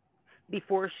him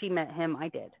before she met him, I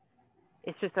did.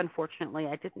 It's just, unfortunately,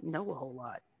 I didn't know a whole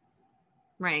lot.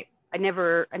 Right. I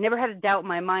never had a doubt in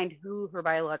my mind who her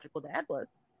biological dad was.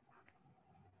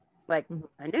 Like,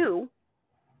 I knew.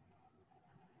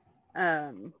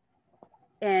 And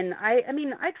I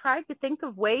mean, I tried to think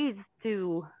of ways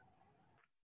to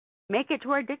make it to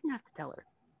where I didn't have to tell her.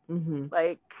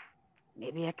 Like,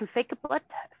 maybe I can fake a blood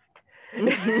test.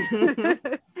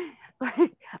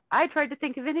 Like, I tried to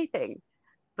think of anything,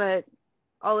 but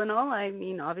all in all, I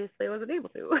mean, obviously I wasn't able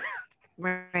to.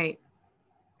 Right.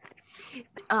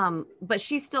 But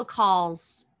she still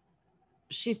calls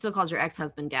your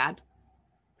ex-husband dad.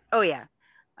 Oh yeah.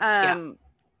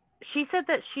 She said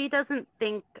that she doesn't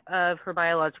think of her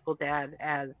biological dad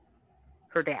as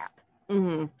her dad.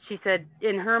 She said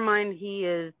in her mind, he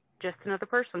is just another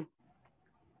person.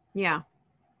 Yeah.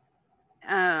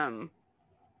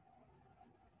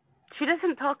 She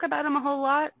doesn't talk about him a whole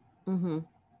lot.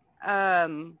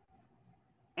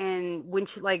 And when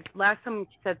she, like, last time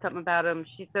she said something about him,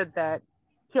 she said that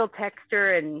he'll text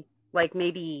her, and, like,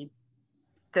 maybe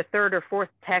the third or fourth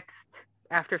text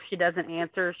after she doesn't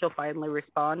answer, she'll finally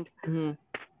respond.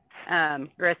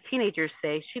 Or as teenagers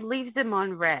say, she leaves him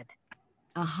on red.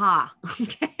 Okay.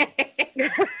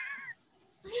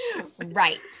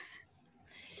 Right.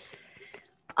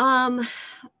 How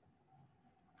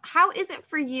is it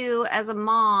for you as a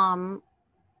mom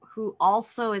who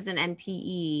also is an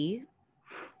NPE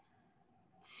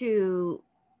to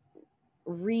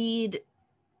read,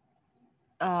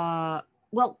 I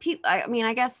mean,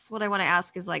 I guess what I want to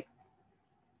ask is, like,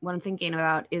 what I'm thinking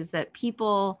about is that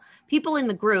people in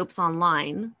the groups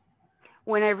online,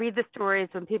 when I read the stories,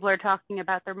 when people are talking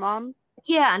about their moms.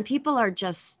 Yeah, and people are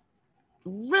just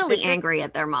really angry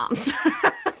at their moms.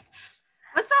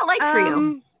 What's that like for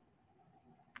you?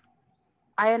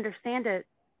 I understand it.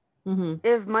 Mm-hmm.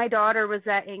 If my daughter was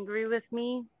that angry with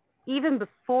me, even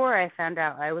before I found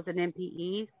out I was an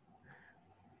NPE,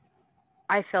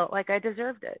 I felt like I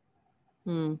deserved it.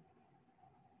 Mm.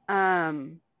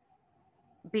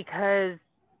 Because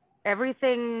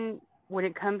everything, when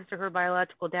it comes to her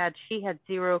biological dad, she had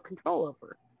zero control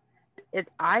over.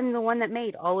 I'm the one that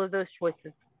made all of those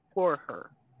choices for her.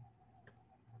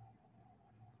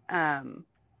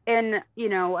 And, you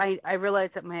know, I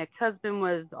realized that my ex-husband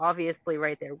was obviously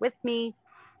right there with me,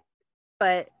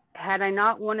 but had I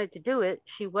not wanted to do it,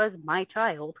 she was my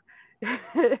child.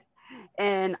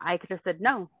 And I could have said,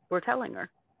 no, we're telling her.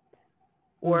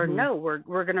 Or no,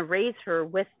 we're going to raise her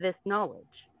with this knowledge.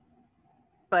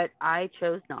 But I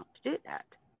chose not to do that.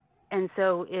 And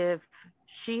so if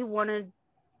she wanted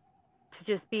to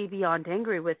just be beyond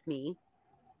angry with me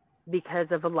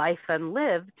because of a life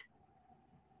unlived,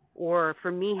 or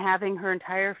for me having her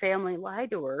entire family lie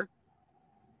to her,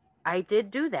 I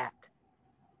did do that.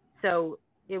 So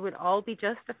it would all be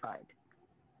justified.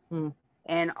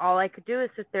 And all I could do is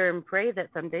sit there and pray that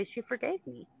someday she forgave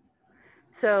me.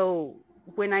 So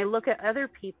when I look at other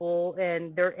people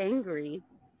and they're angry,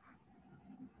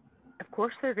 of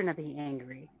course they're going to be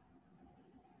angry.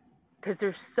 Because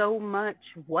there's so much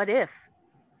what if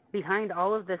behind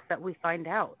all of this that we find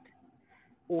out,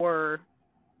 or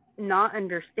not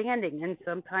understanding. And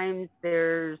sometimes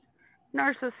there's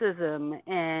narcissism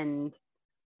and,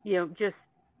 you know, just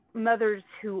mothers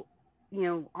who, you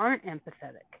know, aren't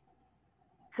empathetic.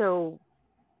 So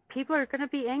people are going to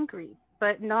be angry,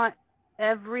 but not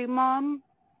every mom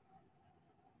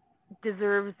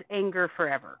deserves anger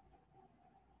forever.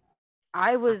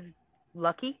 I was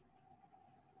lucky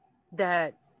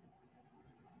that,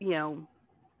 you know,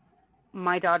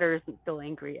 my daughter isn't still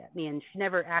angry at me, and she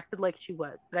never acted like she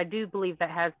was. But I do believe that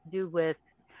has to do with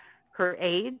her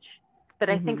age. But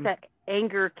I think that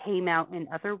anger came out in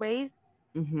other ways.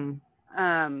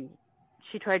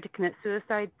 She tried to commit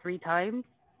suicide 3 times.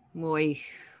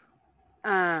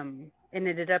 And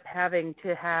ended up having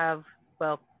to have,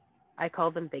 well, I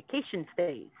call them vacation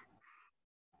stays,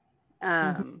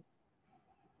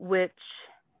 which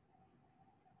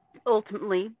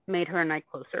ultimately made her and I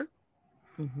closer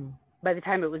by the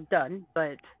time it was done.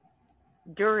 But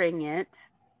during it,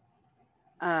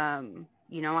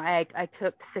 you know, I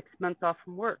took 6 months off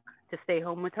from work to stay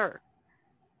home with her.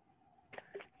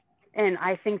 And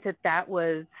I think that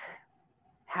was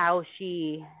how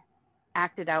she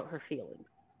acted out her feelings.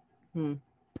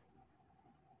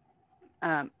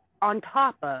 On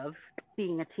top of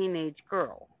being a teenage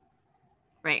girl.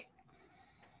 Right.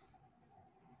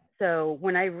 So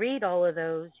when I read all of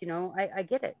those, you know, I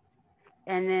get it.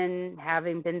 And then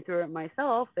having been through it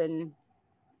myself and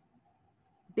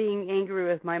being angry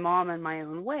with my mom in my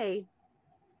own way,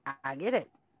 I get it.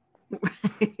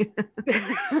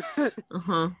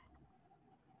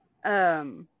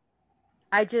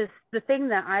 The thing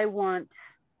that I want,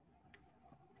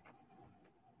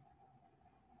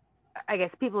 I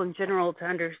guess, people in general to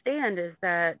understand is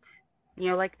that, you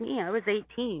know, like me, I was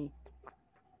 18.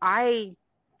 I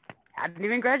hadn't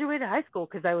even graduated high school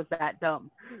because I was that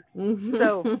dumb.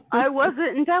 So I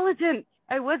wasn't intelligent.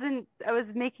 I was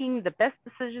making the best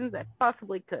decisions I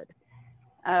possibly could.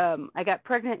 I got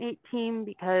pregnant at 18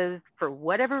 because for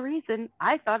whatever reason,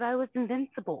 I thought I was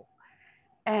invincible.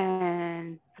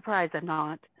 And surprise, I'm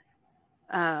not.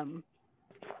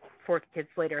 4 kids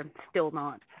later, I'm still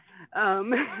not.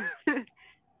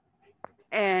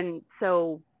 And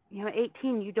so, you know,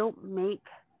 18, you don't make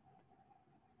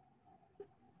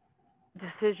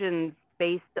decisions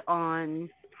based on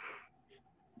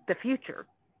the future.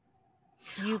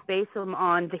 You base them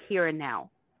on the here and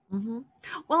now.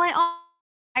 Well, I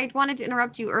wanted to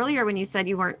interrupt you earlier when you said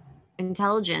you weren't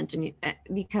intelligent, and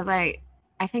because I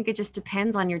think it just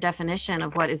depends on your definition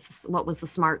of what was the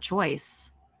smart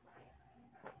choice,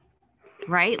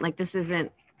 right? Like, this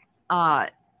isn't, I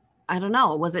don't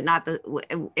know. Was it not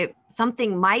it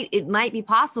might be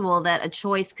possible that a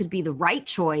choice could be the right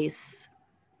choice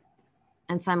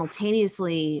and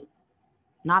simultaneously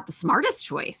not the smartest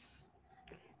choice.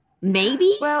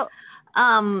 Maybe. Well,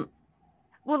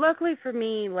 luckily for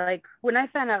me, like when I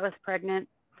found out I was pregnant,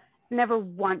 never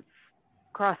once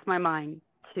crossed my mind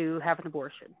to have an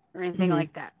abortion or anything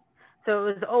like that. So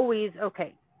it was always,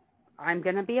 okay, I'm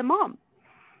going to be a mom.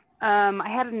 I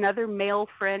had another male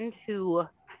friend who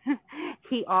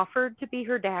he offered to be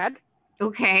her dad.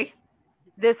 Okay.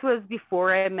 This was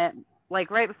before I met,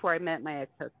 like right before I met my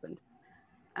ex-husband.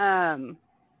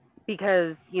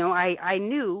 Because, you know, I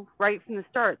knew right from the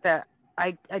start that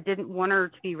I didn't want her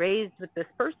to be raised with this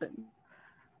person.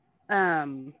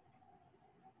 And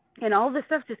all this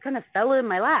stuff just kind of fell in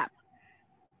my lap.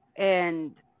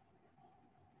 And,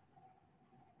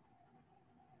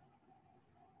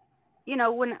 you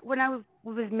know, when I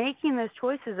was making those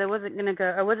choices, I wasn't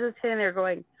sitting there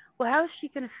going, well, how is she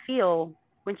going to feel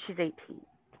when she's 18?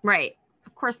 Right.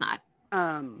 Of course not.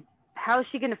 How is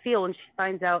she going to feel when she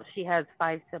finds out she has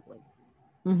 5 siblings?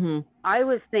 Mm-hmm. I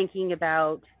was thinking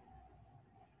about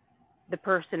the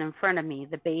person in front of me,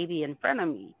 the baby in front of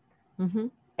me, mm-hmm.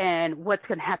 and what's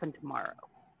going to happen tomorrow.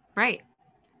 Right.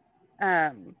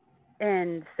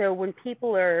 And so when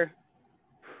people are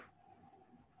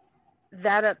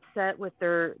that upset with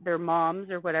their moms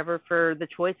or whatever for the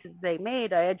choices they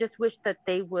made, I just wish that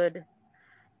they would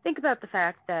think about the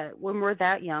fact that when we're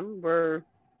that young, we're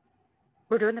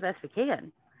doing the best we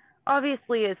can.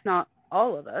 Obviously, it's not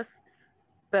all of us,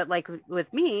 but like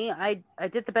with me, I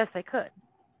did the best I could.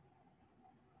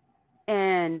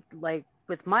 And like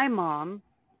with my mom,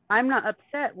 I'm not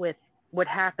upset with what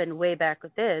happened way back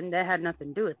then. That had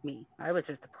nothing to do with me. I was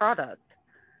just a product.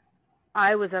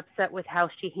 I was upset with how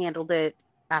she handled it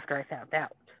after I found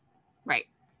out. Right.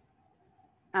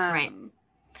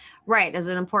 Right. There's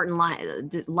an important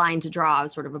line to draw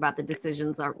sort of about the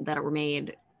decisions that were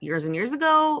made years and years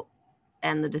ago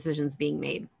and the decisions being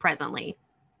made presently.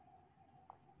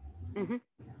 Mm-hmm.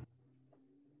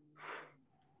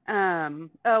 And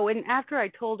after I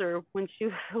told her when she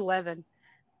was 11,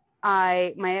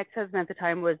 my ex-husband at the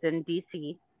time was in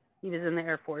DC. He was in the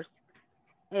Air Force.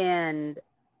 And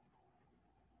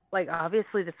like,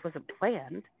 obviously this wasn't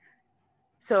planned.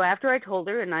 So after I told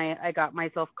her and I got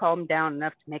myself calmed down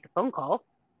enough to make a phone call,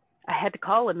 I had to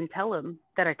call him and tell him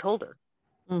that I told her.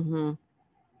 Mm-hmm.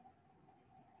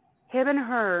 Him and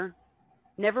her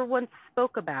never once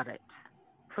spoke about it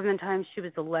from the time she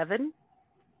was 11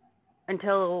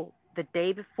 until the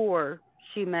day before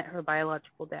she met her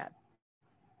biological dad.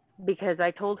 Because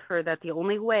I told her that the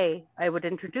only way I would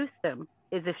introduce them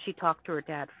is if she talked to her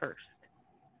dad first.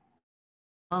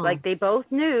 Oh. Like, they both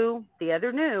knew, the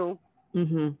other knew,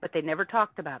 mm-hmm. but they never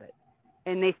talked about it.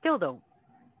 And they still don't.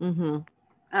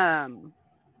 Mm-hmm.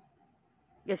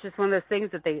 It's just one of those things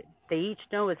that they each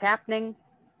know is happening,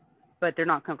 but they're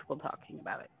not comfortable talking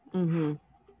about it. Mm-hmm.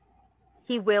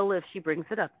 He will if she brings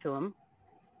it up to him.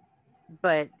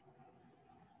 But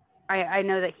I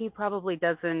know that he probably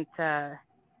doesn't,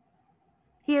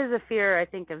 he has a fear, I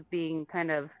think, of being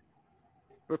kind of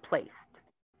replaced.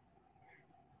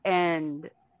 And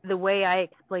the way I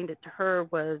explained it to her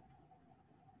was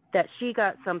that she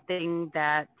got something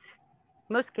that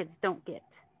most kids don't get.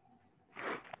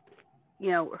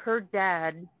 You know, her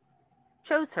dad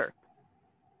chose her.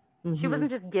 Mm-hmm. She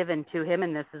wasn't just given to him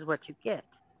and this is what you get.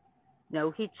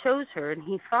 No, he chose her and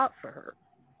he fought for her.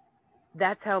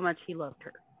 That's how much he loved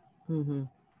her. Mm-hmm.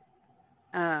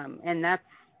 And that's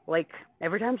like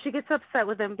every time she gets upset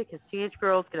with him, because teenage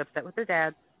girls get upset with their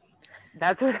dads,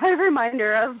 that's what I remind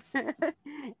her of.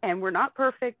 And we're not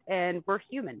perfect and we're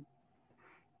human.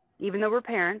 Even though we're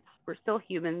parents, we're still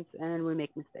humans and we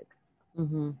make mistakes.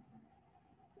 Mm-hmm.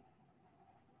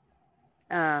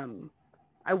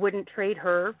 I wouldn't trade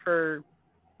her for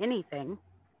anything.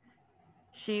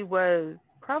 She was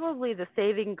probably the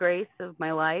saving grace of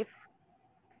my life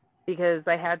because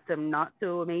I had some not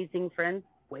so amazing friends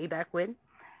way back when.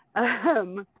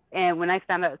 And when I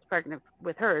found out I was pregnant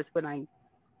with her is when I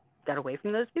got away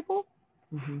from those people.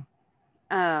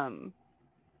 Mm-hmm.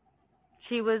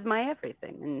 She was my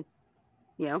everything. And,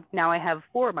 you know, now I have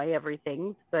 4 of my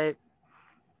everythings, but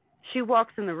she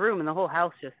walks in the room and the whole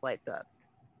house just lights up.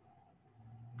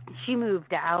 She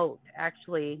moved out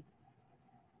actually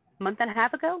a month and a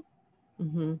half ago.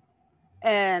 Mm-hmm.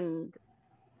 And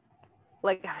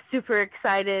like, I was super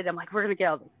excited. I'm like, we're going to get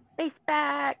all the space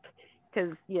back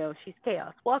because, you know, she's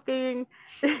chaos walking.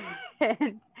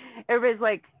 And everybody's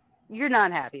like, you're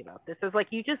not happy about this. It's like,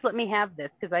 you just let me have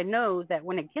this because I know that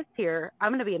when it gets here,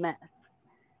 I'm going to be a mess.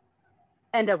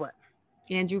 And I was.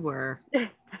 And you were.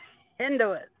 And I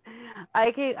was.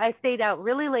 I stayed out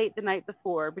really late the night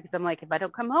before because I'm like, if I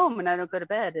don't come home and I don't go to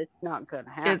bed, it's not going to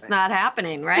happen. It's not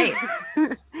happening, right?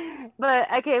 But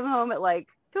I came home at like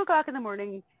 2:00 in the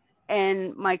morning,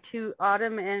 and my 2,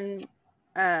 Autumn and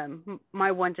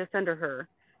my one just under her,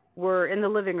 were in the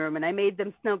living room, and I made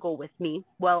them snuggle with me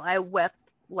while I wept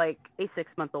like a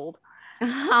 6-month-old.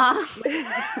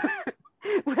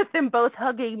 With them both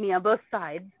hugging me on both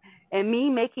sides, and me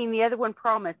making the other one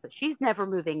promise that she's never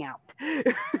moving out.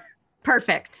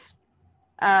 Perfect.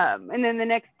 And then the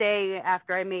next day,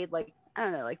 after I made like, I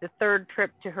don't know, like the 3rd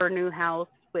trip to her new house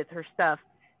with her stuff,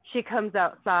 she comes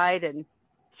outside and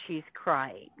she's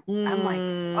crying. I'm like,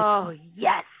 oh,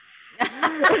 yes.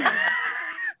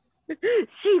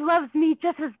 She loves me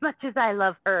just as much as I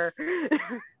love her.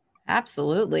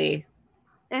 Absolutely.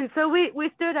 And so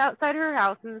we stood outside her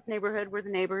house in this neighborhood where the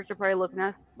neighbors are probably looking at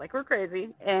us like we're crazy,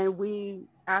 and we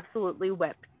absolutely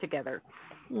wept together.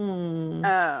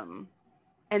 Mm.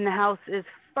 And the house is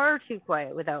far too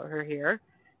quiet without her here,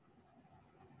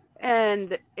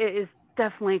 and it is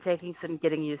definitely taking some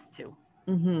getting used to.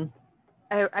 Mm-hmm.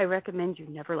 I recommend you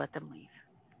never let them leave.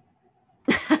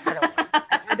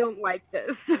 I don't like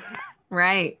this.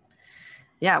 Right.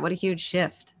 Yeah. What a huge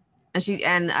shift.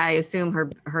 And I assume her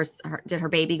did her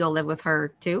baby go live with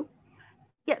her too?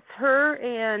 Yes, her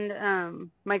and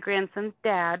my grandson's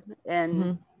dad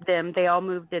and they all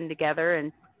moved in together,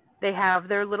 and they have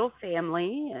their little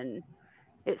family, and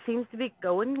it seems to be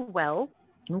going well.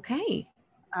 Okay.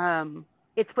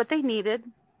 It's what they needed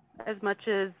as much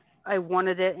as I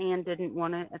wanted it and didn't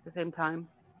want it at the same time.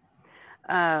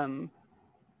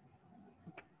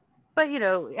 But you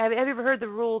know, have you ever heard the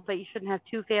rule that you shouldn't have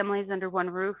two families under one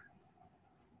roof?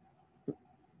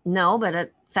 No, but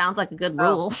it sounds like a good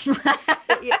rule.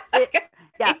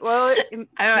 Yeah, well,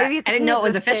 I didn't know it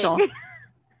was official.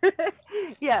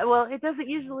 Yeah, well, it doesn't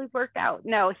usually work out.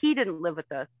 No, he didn't live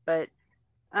with us, but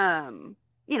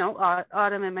you know,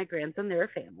 Autumn and my grandson, they're a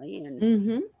family,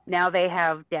 and now they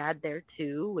have dad there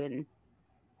too, and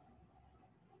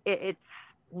it's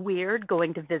weird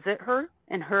going to visit her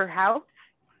in her house.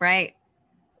 Right.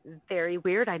 Very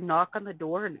weird. I knock on the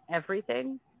door and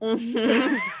everything.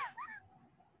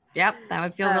 Yep, that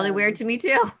would feel really weird to me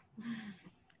too.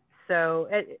 So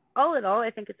all in all, I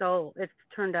think it's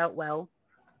turned out well.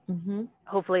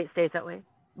 Hopefully it stays that way.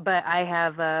 But I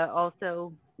have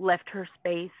also left her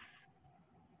space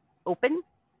open.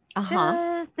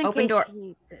 Open door.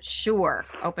 Sure.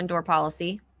 Open door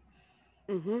policy.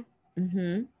 It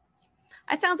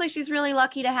sounds like she's really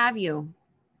lucky to have you,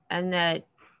 and that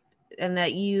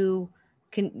you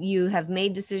have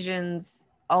made decisions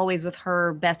always with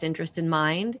her best interest in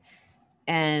mind,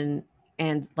 and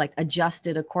like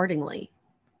adjusted accordingly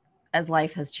as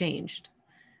life has changed.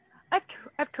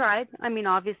 I've tried. I mean,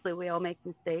 obviously we all make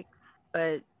mistakes,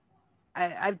 but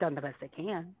I've done the best I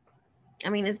can. I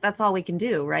mean, that's all we can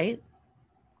do, right?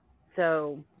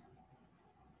 So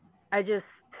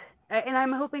and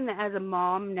I'm hoping that as a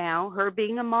mom now, her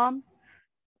being a mom,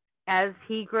 as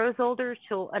he grows older,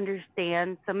 she'll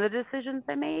understand some of the decisions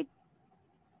I made.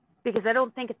 Because I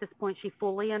don't think at this point she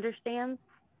fully understands.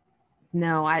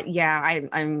 No, I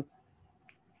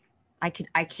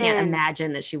can't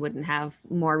imagine that she wouldn't have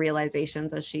more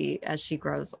realizations as she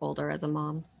grows older as a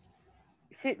mom.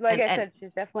 I said,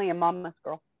 she's definitely a mama's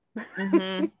girl.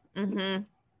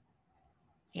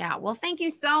 Yeah. Well, thank you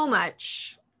so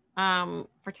much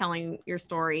for telling your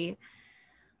story.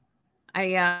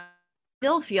 I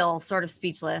still feel sort of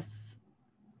speechless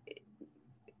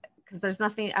because there's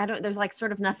like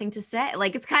sort of nothing to say.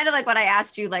 Like, it's kind of like what I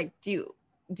asked you, like, do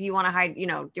you want to hide, do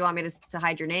you want me to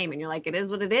hide your name? And you're like, it is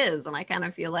what it is. And I kind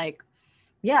of feel like,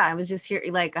 yeah, I was just here.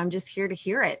 Like, I'm just here to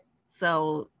hear it.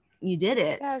 So you did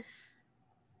it. Yes.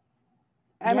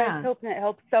 I'm hoping it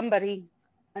helps somebody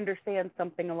understand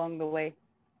something along the way.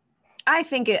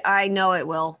 I know it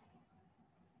will.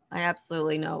 I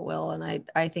absolutely know it will. And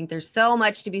I think there's so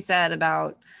much to be said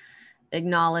about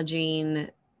acknowledging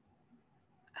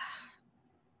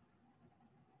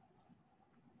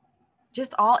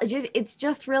it's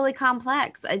just really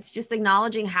complex. It's just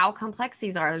acknowledging how complex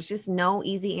these are. There's just no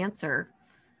easy answer.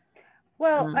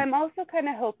 Well, I'm also kind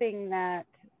of hoping that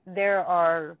there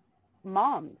are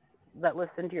moms that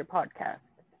listen to your podcast,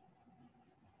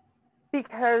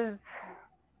 because,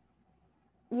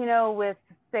 with,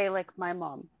 say, like my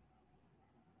mom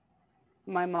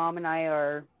and I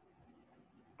are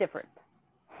different.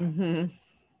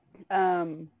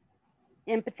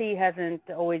 Empathy hasn't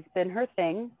always been her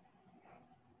thing.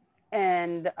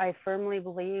 And I firmly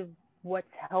believe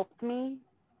what's helped me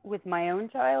with my own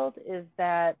child is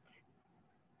that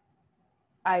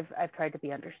I've tried to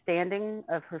be understanding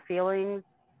of her feelings.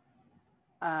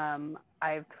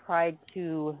 I've tried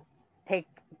to take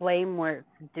blame where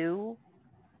it's due,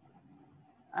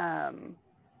 and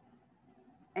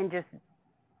just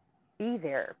be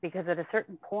there, because at a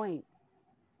certain point,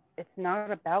 it's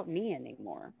not about me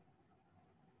anymore.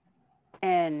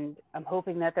 And I'm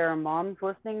hoping that there are moms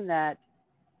listening that,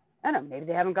 I don't know, maybe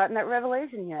they haven't gotten that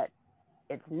revelation yet.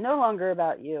 It's no longer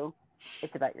about you.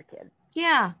 It's about your kids.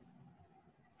 Yeah.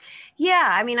 Yeah.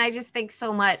 I mean, I just think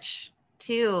so much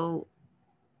too.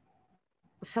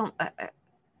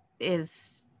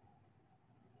 Is,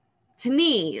 to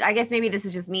me, I guess maybe this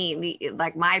is just me,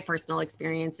 like my personal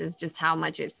experience is just how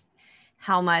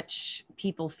much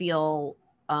people feel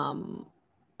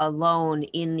alone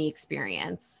in the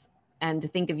experience. And to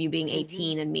think of you being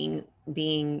 18 and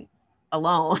being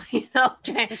alone,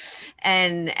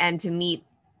 and to meet,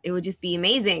 it would just be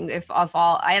amazing if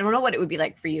all, I don't know what it would be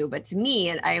like for you, but to me,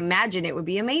 and I imagine it would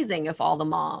be amazing if all the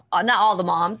not all the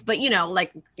moms, but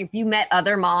like if you met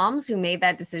other moms who made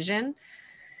that decision,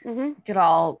 could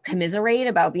all commiserate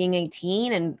about being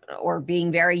 18 or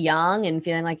being very young and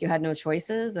feeling like you had no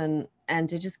choices, and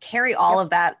to just carry all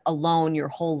of that alone your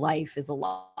whole life is a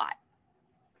lot.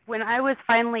 When I was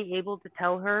finally able to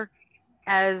tell her,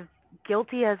 as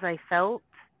guilty as I felt,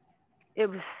 it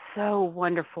was so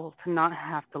wonderful to not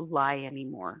have to lie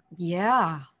anymore.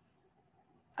 Yeah.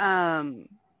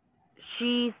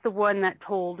 She's the one that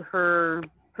told her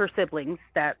siblings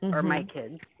that are my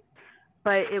kids,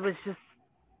 but it was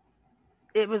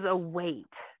a weight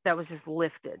that was just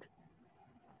lifted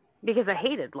because I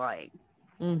hated lying.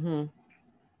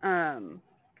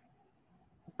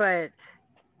 But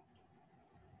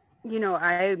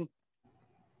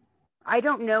I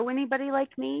don't know anybody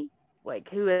like me, like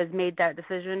who has made that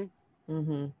decision.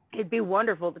 It'd be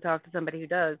wonderful to talk to somebody who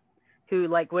does, who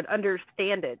like would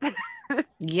understand it.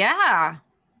 Yeah.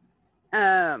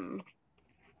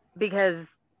 Because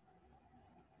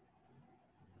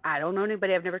I don't know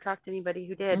anybody. I've never talked to anybody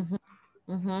who did.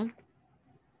 And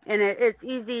it's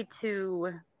easy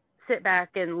to sit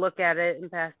back and look at it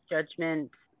and pass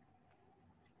judgment,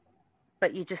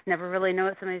 but you just never really know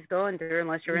what somebody's going through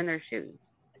unless you're in their shoes.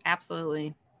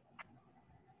 Absolutely.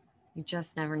 You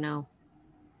just never know.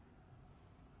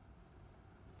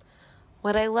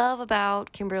 What I love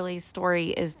about Kimberly's story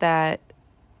is that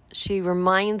she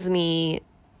reminds me,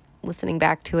 listening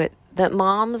back to it, that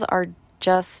moms are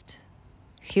just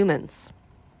humans.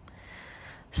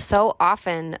 So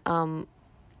often,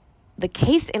 the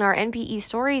case in our NPE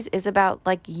stories is about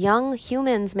like young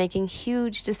humans making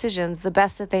huge decisions the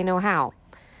best that they know how.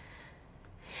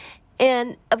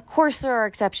 And of course, there are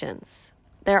exceptions.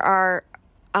 There are,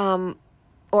 there are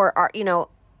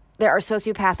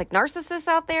sociopathic narcissists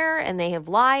out there, and they have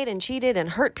lied and cheated and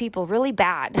hurt people really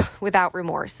bad without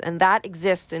remorse. And that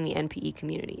exists in the NPE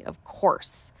community, of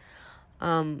course.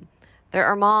 There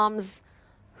are moms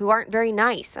who aren't very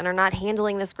nice and are not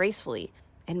handling this gracefully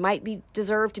and might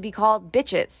deserve to be called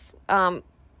bitches.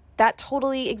 That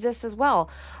totally exists as well.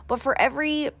 But for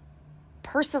every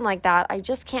person like that, I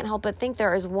just can't help but think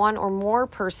there is one or more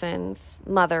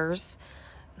mothers,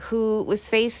 who was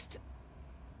faced,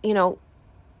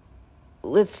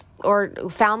 with or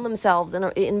found themselves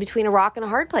in between a rock and a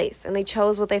hard place, and they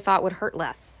chose what they thought would hurt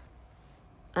less.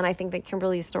 And I think that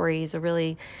Kimberly's story is a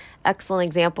really excellent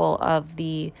example of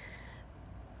the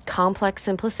complex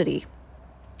simplicity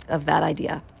of that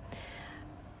idea.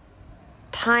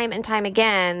 Time and time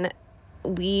again,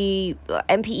 we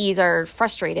NPEs are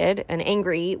frustrated and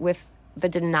angry with the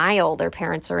denial their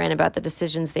parents are in about the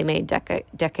decisions they made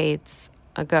decades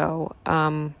ago.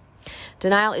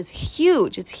 Denial is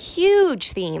huge. It's a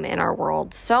huge theme in our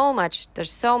world.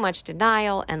 There's so much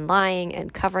denial and lying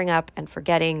and covering up and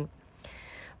forgetting.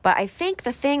 But I think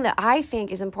the thing that I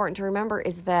think is important to remember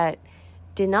is that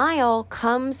denial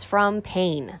comes from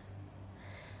pain.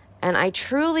 And I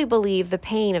truly believe the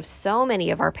pain of so many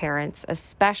of our parents,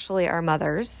 especially our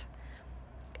mothers,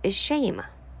 is shame.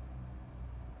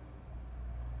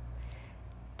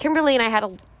 Kimberly and I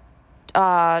had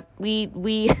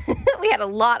we had a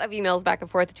lot of emails back and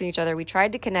forth between each other. We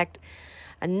tried to connect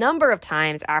a number of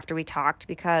times after we talked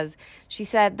because she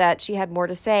said that she had more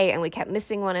to say and we kept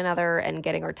missing one another and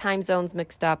getting our time zones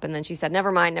mixed up. And then she said,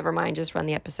 never mind, just run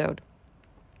the episode.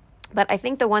 But I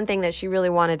think the one thing that she really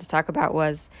wanted to talk about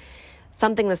was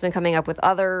something that's been coming up with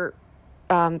other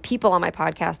people on my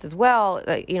podcast as well.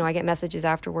 I get messages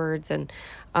afterwards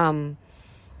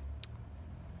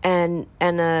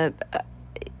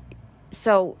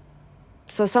so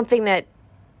something that,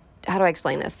 how do I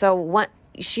explain this? So what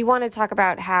she wanted to talk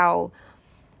about how,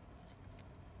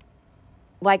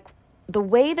 like, the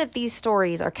way that these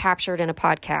stories are captured in a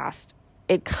podcast,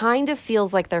 it kind of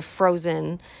feels like they're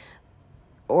frozen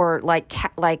or like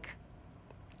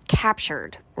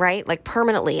captured, right? Like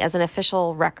permanently as an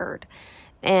official record.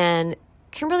 And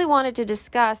Kimberly wanted to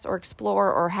discuss or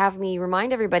explore or have me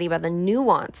remind everybody about the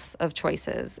nuance of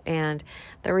choices and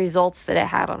the results that it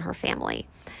had on her family.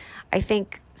 I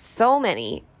think so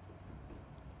much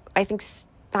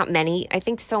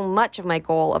of my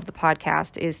goal of the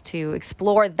podcast is to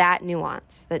explore that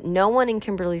nuance, that no one in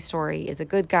Kimberly's story is a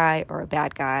good guy or a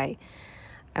bad guy.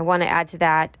 I want to add to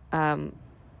that.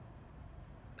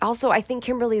 Also, I think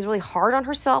Kimberly is really hard on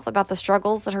herself about the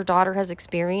struggles that her daughter has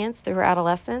experienced through her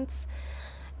adolescence.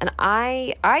 And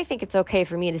I think it's okay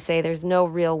for me to say there's no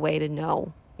real way to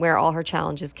know where all her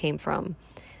challenges came from.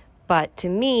 But to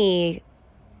me,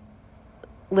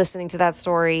 listening to that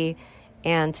story,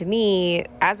 And to me,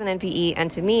 as an NPE,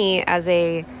 and to me, as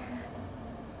a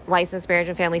licensed marriage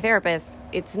and family therapist,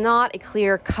 it's not a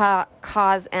clear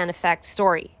cause and effect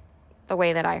story, the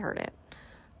way that I heard it.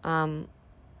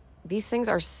 These things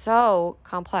are so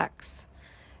complex.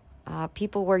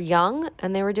 People were young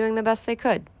and they were doing the best they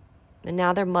could. And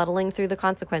now they're muddling through the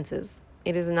consequences.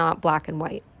 It is not black and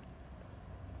white.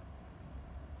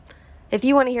 If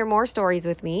you want to hear more stories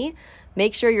with me,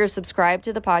 make sure you're subscribed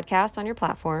to the podcast on your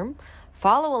platform.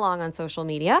 Follow along on social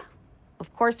media.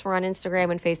 Of course, we're on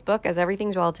Instagram and Facebook as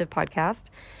Everything's Relative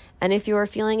Podcast. And if you are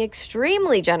feeling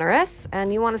extremely generous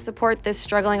and you want to support this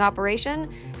struggling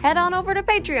operation, head on over to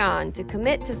Patreon to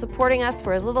commit to supporting us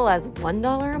for as little as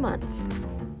 $1 a month.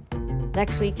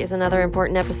 Next week is another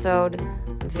important episode.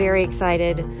 I'm very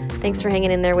excited. Thanks for hanging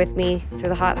in there with me through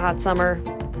the hot, hot summer.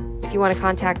 If you want to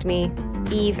contact me,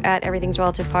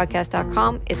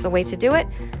 eve@everythingsrelativepodcast.com is the way to do it.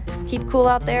 Keep cool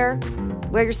out there.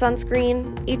 Wear your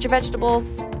sunscreen. Eat your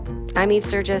vegetables. I'm Eve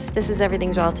Sturgis. This is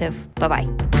Everything's Relative. Bye-bye.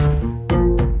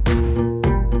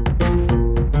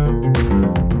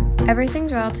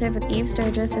 Everything's Relative with Eve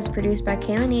Sturgis is produced by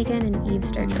Kaylin Egan and Eve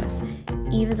Sturgis.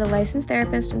 Eve is a licensed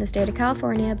therapist in the state of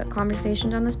California, but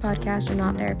conversations on this podcast are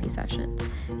not therapy sessions.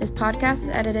 This podcast is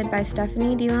edited by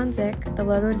Stephanie DeLon-Zick, the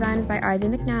logo design is by Ivy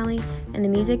McNally, and the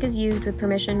music is used with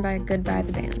permission by Goodbye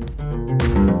the Band.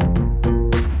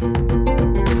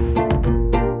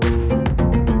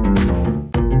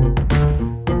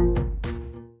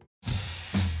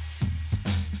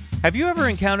 Have you ever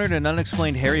encountered an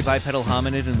unexplained hairy bipedal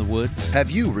hominid in the woods?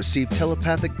 Have you received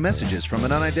telepathic messages from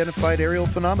an unidentified aerial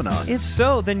phenomenon? If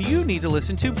so, then you need to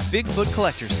listen to Bigfoot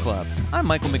Collectors Club. I'm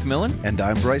Michael McMillan. And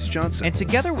I'm Bryce Johnson. And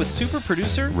together with super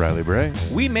producer Riley Bray,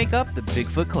 we make up the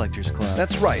Bigfoot Collectors Club.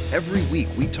 That's right. Every week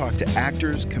we talk to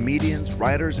actors, comedians,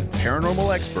 writers, and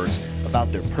paranormal experts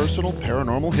about their personal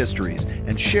paranormal histories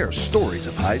and share stories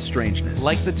of high strangeness.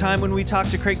 Like the time when we talked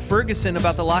to Craig Ferguson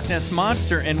about the Loch Ness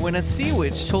Monster and when a sea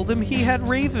witch told him he had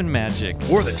raven magic.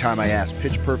 Or the time I asked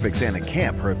Pitch Perfect's Anna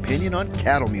Camp her opinion on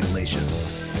cattle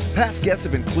mutilations. Past guests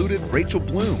have included Rachel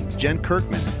Bloom, Jen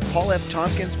Kirkman, Paul F.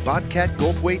 Tompkins, Bobcat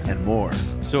Goldthwait, and more.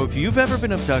 So if you've ever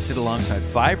been abducted alongside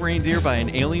 5 reindeer by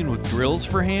an alien with drills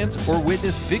for hands or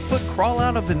witnessed Bigfoot crawl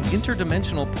out of an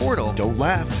interdimensional portal, Don't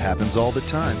laugh, happens all the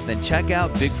time. then check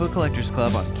out Bigfoot Collectors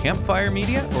Club on Campfire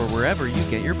Media or wherever you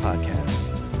get your podcasts.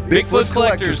 Bigfoot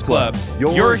Collectors Club.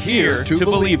 You're here to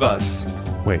believe us.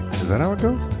 wait, is that how it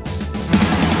goes?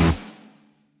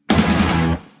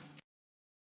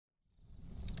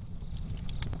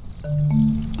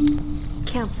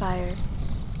 Campfire.